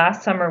called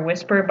Last Summer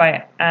Whisper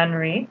by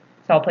Henri.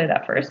 So I'll play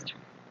that first.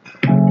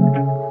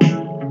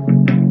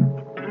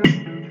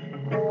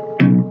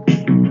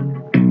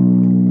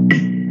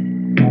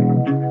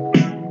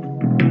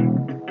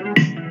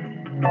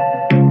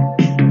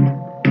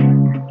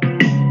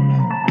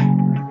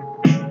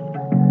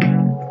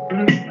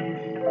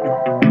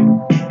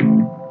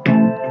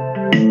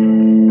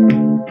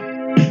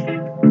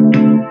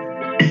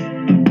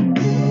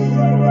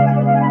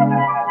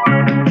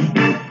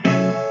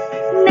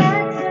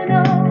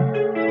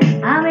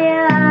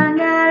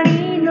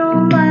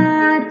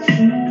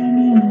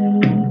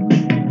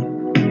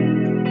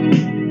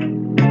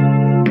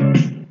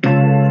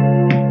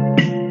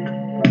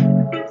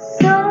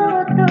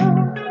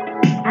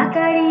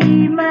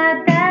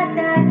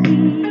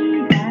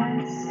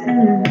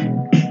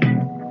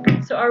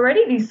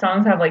 These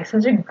songs have like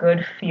such a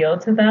good feel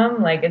to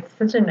them. Like it's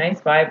such a nice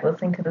vibe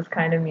listening to this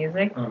kind of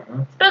music,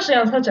 especially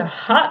on such a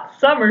hot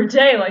summer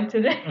day like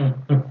today.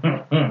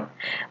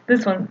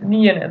 This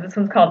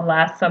one's called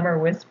Last Summer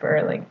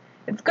Whisper. Like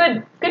it's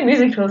good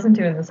music to listen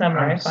to in the summer.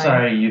 I find.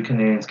 Sorry, you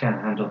Canadians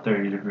can't handle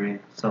 30-degree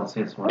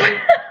Celsius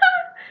weather.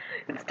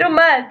 It's too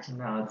much.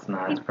 No, it's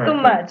not. It's too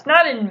much.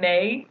 Not in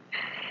May.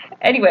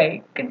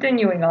 Anyway,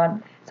 continuing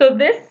on. So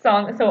this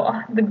song,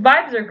 the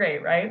vibes are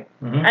great, right?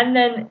 Mm-hmm. And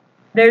then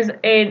there's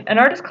an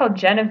artist called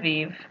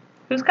Genevieve,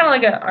 who's kind of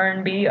like an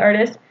R&B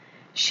artist.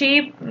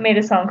 She made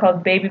a song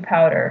called Baby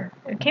Powder.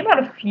 It came out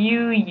a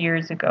few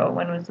years ago.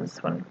 When was this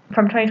one?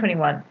 From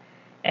 2021.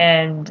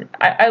 And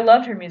I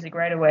loved her music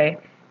right away.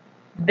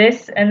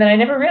 And then I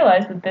never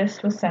realized that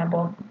this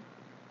sampled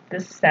a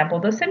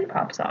City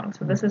Pop song.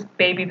 So this is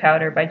Baby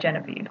Powder by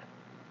Genevieve.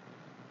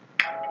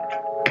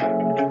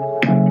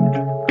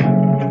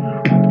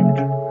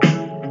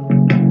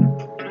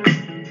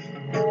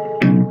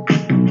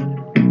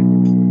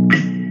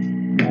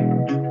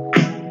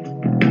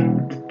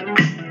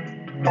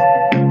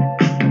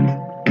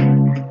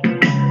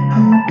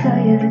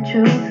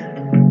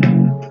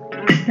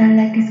 Not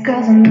like these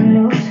girls on the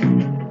loose.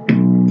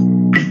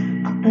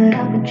 I'll put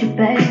up with you,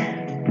 babe.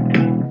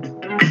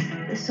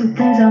 There's some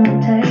things I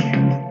won't take.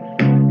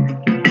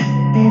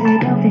 Baby,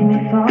 don't feed me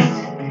false.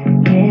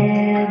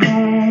 Yeah,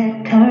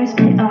 that turns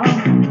me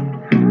off.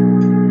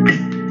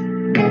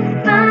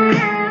 If I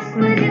ask,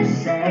 would you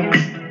say?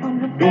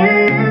 Wanna be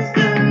this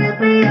girl, you'll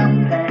be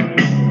okay.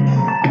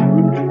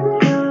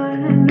 You're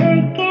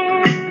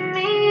making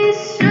me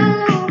so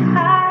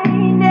high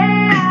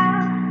now.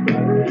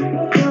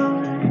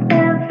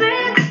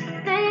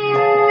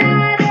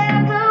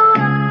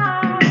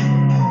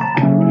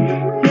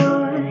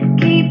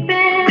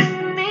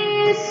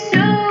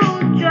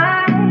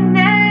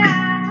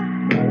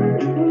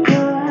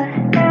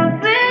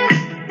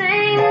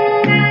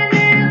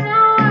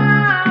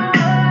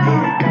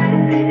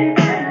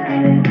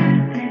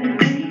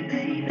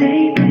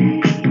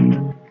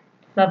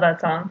 Love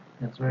that song.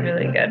 That's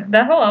really good.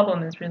 That whole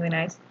album is really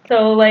nice.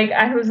 So, like,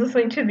 I was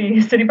listening to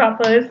the City Pop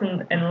playlist,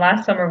 and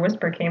Last Summer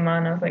Whisper came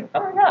on. I was like,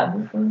 oh my god,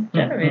 this is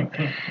Genevieve.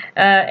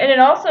 And it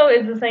also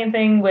is the same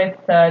thing with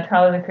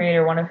Tyler, the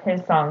Creator. One of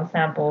his songs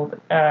sampled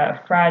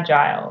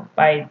Fragile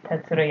by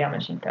Tetsuro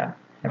Yamashita.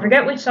 I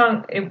forget which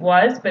song it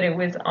was, but it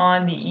was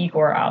on the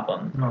Igor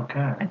album.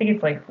 Okay. I think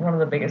it's, like, one of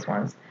the biggest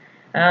ones.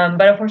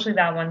 But unfortunately,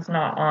 that one's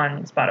not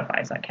on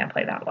Spotify, so I can't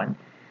play that one.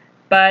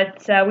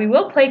 But we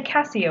will play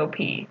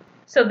Cassiope.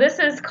 So this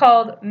is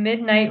called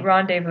Midnight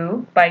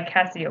Rendezvous by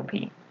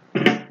Cassiope.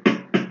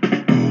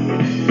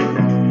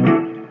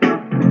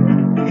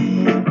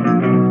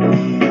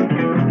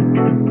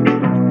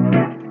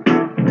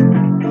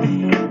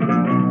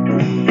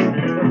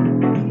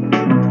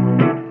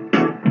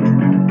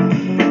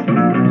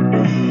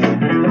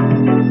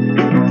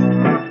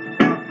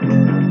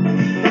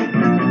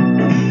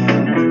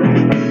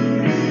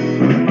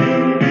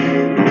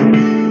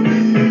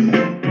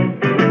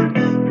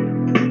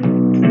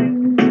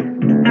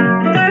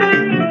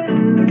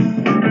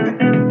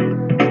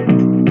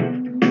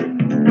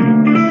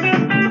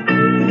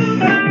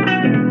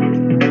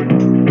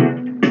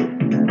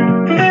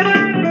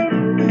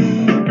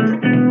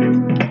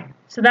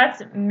 So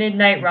that's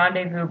Midnight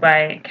Rendezvous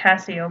by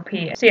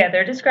Cassiope. So yeah,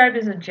 they're described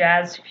as a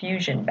jazz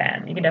fusion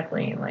band. You can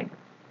definitely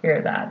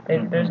hear that.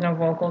 There's no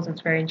vocals,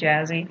 it's very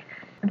jazzy.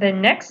 The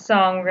next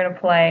song we're going to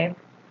play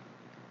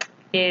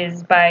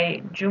is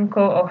by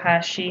Junko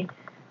Ohashi.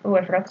 Oh,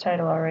 I forgot the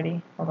title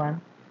already. Hold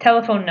on.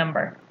 Telephone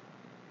Number.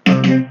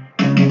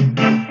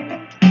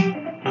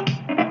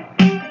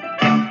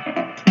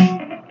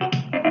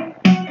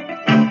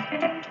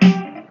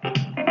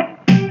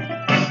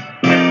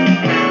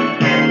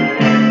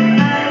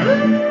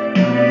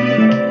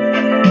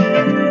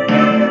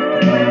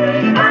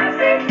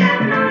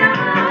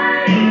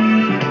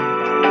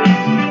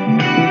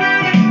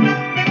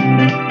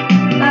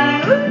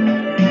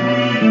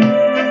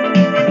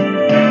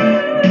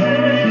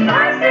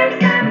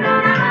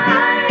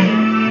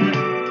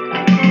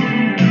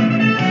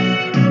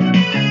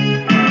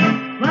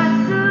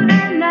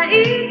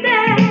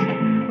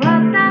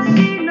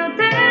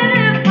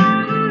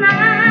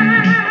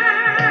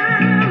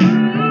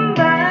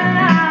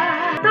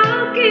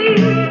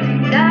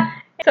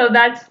 So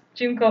that's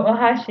Junko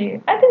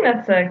Ohashi. I think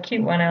that's a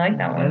cute one. I like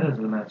that one. That is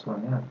a nice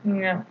one, yeah.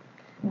 Yeah.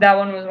 That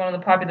one was one of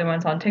the popular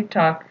ones on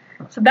TikTok.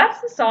 So that's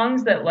the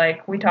songs that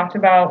we talked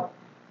about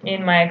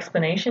in my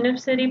explanation of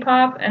city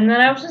pop. And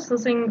then I was just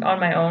listening on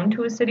my own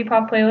to a city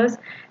pop playlist.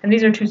 And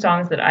these are two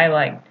songs that I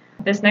like.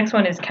 This next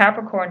one is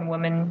Capricorn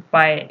Woman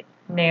by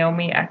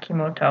Naomi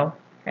Akimoto.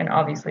 And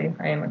obviously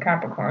I am a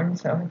Capricorn,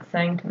 so it's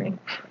sang to me.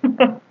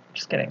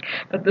 Just kidding.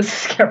 But this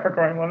is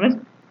Capricorn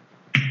Woman.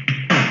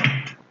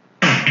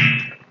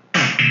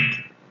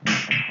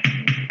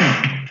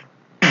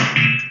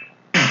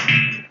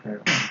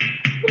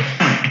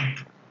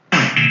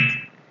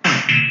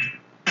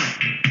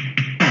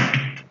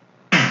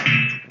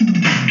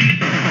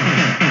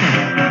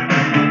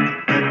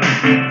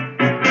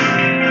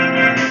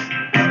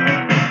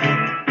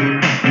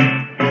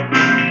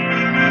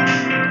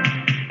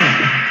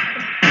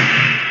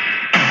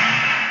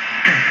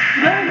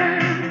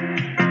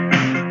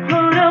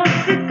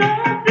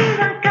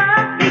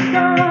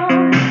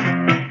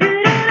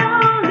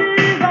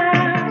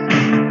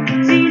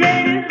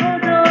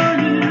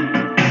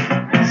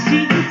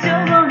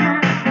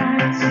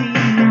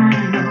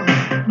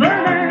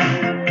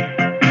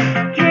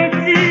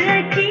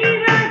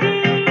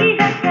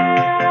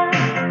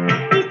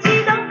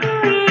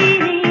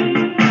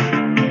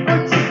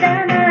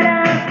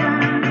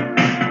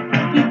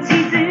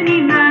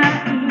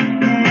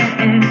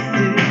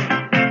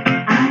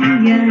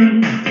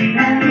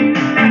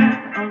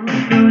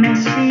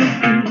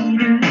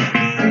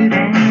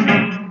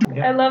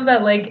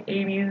 That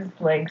 80s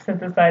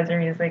synthesizer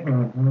music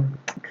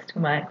to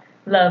my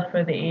love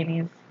for the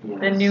 80s. Yes.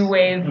 The new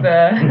wave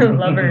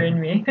lover in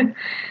me.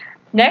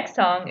 Next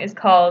song is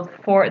called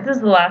this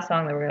is the last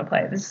song that we're going to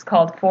play. This is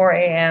called 4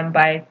 a.m.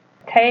 by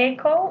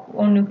Taeko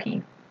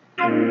Onuki.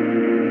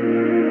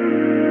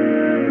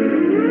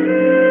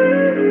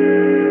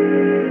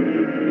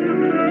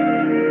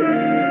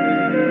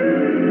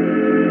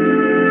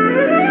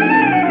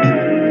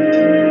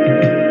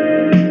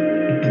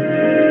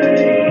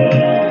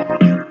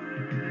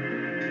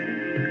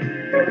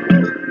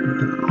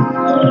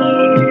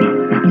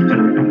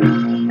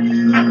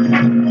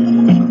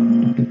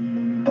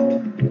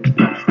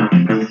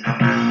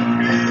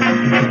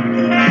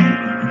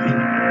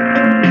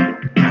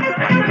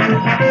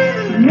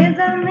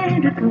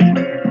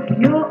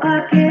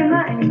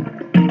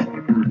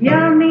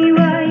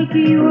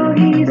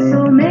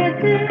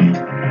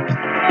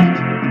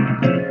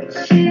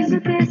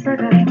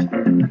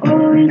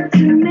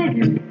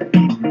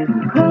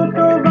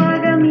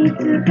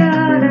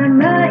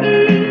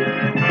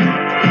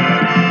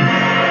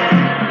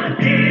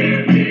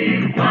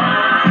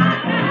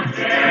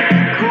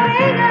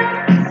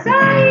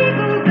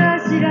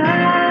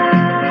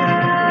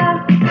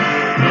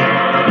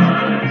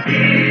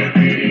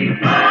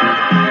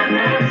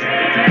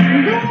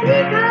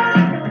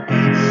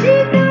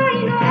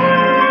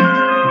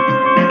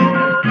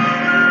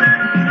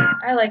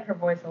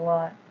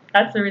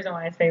 That's the reason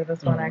why I saved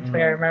this one,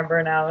 actually. I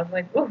remember now. I was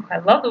like, ooh, I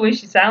love the way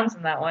she sounds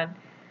in that one.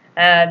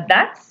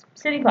 That's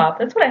city pop.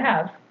 That's what I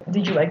have.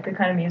 Did you like the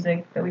kind of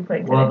music that we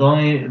played today? Well, the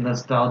only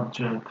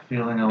nostalgic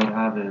feeling I would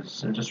have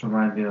is it just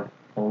reminds me of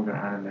older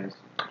animes.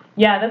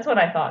 Yeah, that's what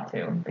I thought,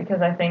 too.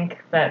 Because I think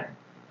that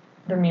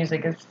the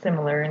music is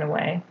similar in a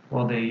way.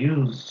 Well, they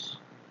use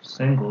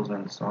singles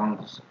and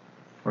songs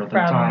for the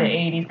time. From the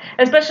 80s.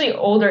 Especially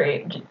older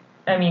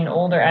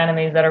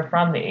animes that are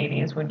from the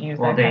 80s would use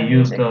that kind of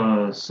music. Well,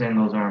 they use the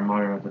singles are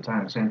modern at the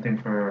time. Same thing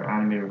for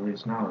anime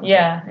release now.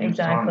 Yeah,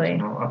 exactly.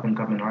 Songs,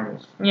 up-and-coming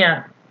artists.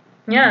 Yeah.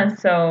 Yeah,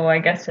 so I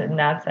guess in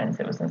that sense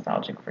it was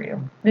nostalgic for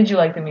you. Did you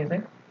like the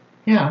music?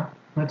 Yeah,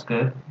 that's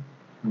good.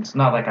 It's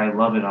not like I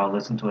love it, I'll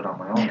listen to it on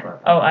my own.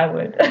 But oh, I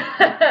would.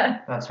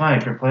 That's fine.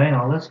 If you're playing,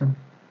 I'll listen.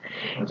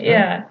 That's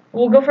yeah. Good.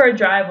 We'll go for a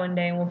drive one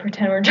day and we'll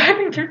pretend we're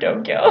driving through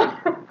Tokyo.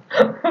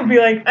 We'll be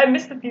like, I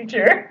miss the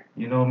future.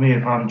 You know me,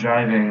 if I'm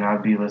driving,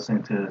 I'll be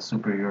listening to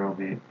Super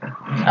Eurobeat.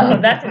 Oh,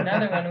 that's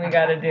another one we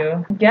gotta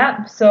do.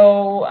 Yeah,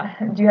 so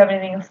do you have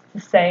anything else to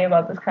say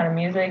about this kind of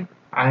music?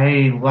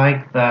 I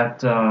like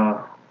that.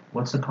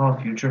 What's it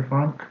called? Future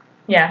funk.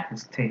 Yeah.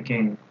 It's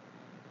taking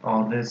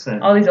all this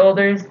and all these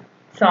older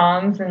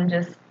songs and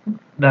just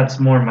that's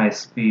more my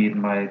speed,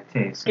 my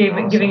taste.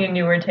 giving a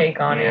newer take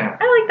on it. I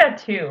like that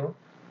too.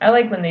 I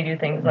like when they do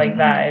things like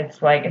that.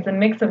 It's like it's a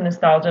mix of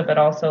nostalgia but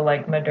also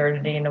like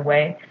modernity in a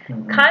way.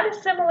 Kind of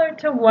similar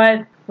to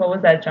what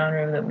was that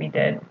genre that we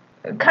did?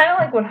 Kind of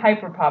like what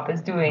hyperpop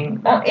is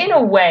doing. Well, in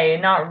a way,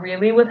 not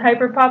really with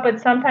hyperpop,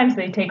 but sometimes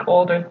they take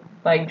older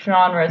like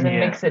genres and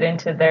mix it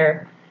into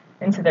their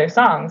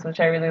songs, which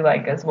I really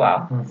like as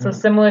well. So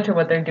similar to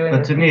what they're doing.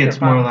 But to me, it's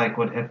more like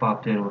what hip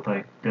hop did with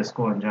like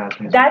disco and jazz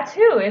music. That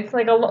too. It's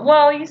like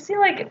you see,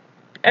 like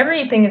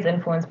everything is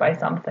influenced by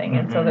something,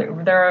 and so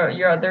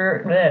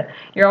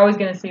you're always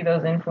going to see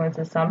those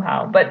influences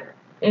somehow. But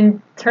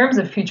in terms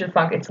of future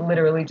funk, it's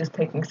literally just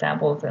taking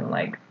samples and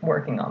like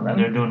working on them.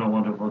 And they're doing a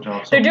wonderful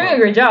job. They're doing a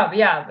great job,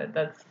 yeah. But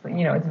that's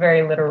it's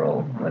very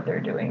literal what they're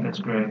doing. That's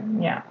great.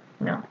 Yeah.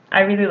 No,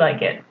 I really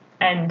like it.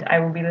 And I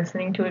will be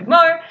listening to it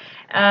more.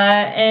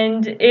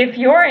 And if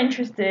you're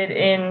interested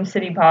in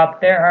city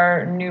pop, there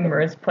are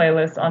numerous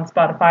playlists on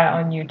Spotify,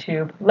 on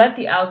YouTube. Let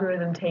the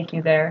algorithm take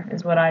you there,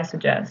 is what I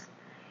suggest.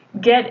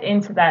 Get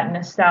into that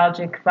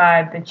nostalgic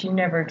vibe that you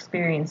never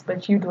experienced,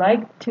 but you'd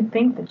like to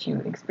think that you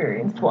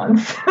experienced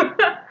once.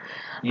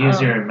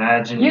 Use your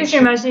imagination. Use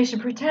your imagination.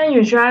 Pretend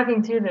you're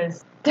driving through the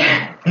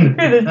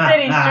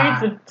city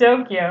streets of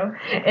Tokyo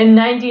in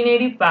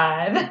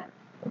 1985.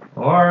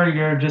 Or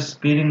you're just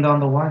speeding down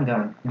the wine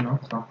gun,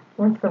 so.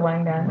 What's the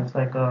wine gun? It's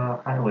like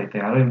a highway thing.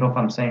 I don't even know if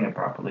I'm saying it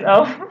properly.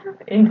 Oh,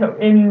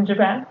 in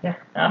Japan? Yeah.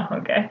 Oh,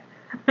 okay.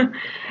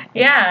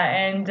 Yeah,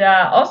 and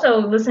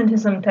also listen to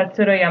some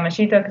Tatsuro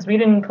Yamashita, because we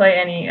didn't play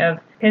any of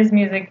his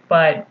music,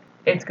 but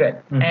it's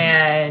good.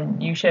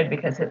 And you should,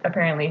 because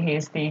apparently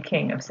he's the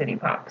king of city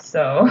pop.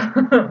 So,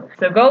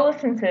 so go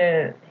listen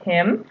to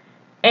him.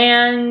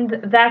 And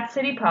that's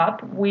City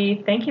Pop.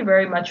 We thank you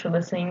very much for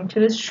listening to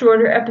this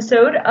shorter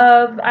episode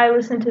of I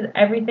Listen to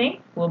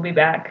Everything. We'll be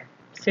back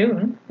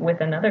soon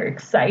with another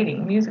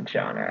exciting music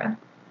genre.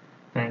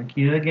 Thank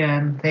you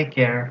again. Take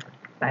care.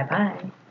 Bye-bye.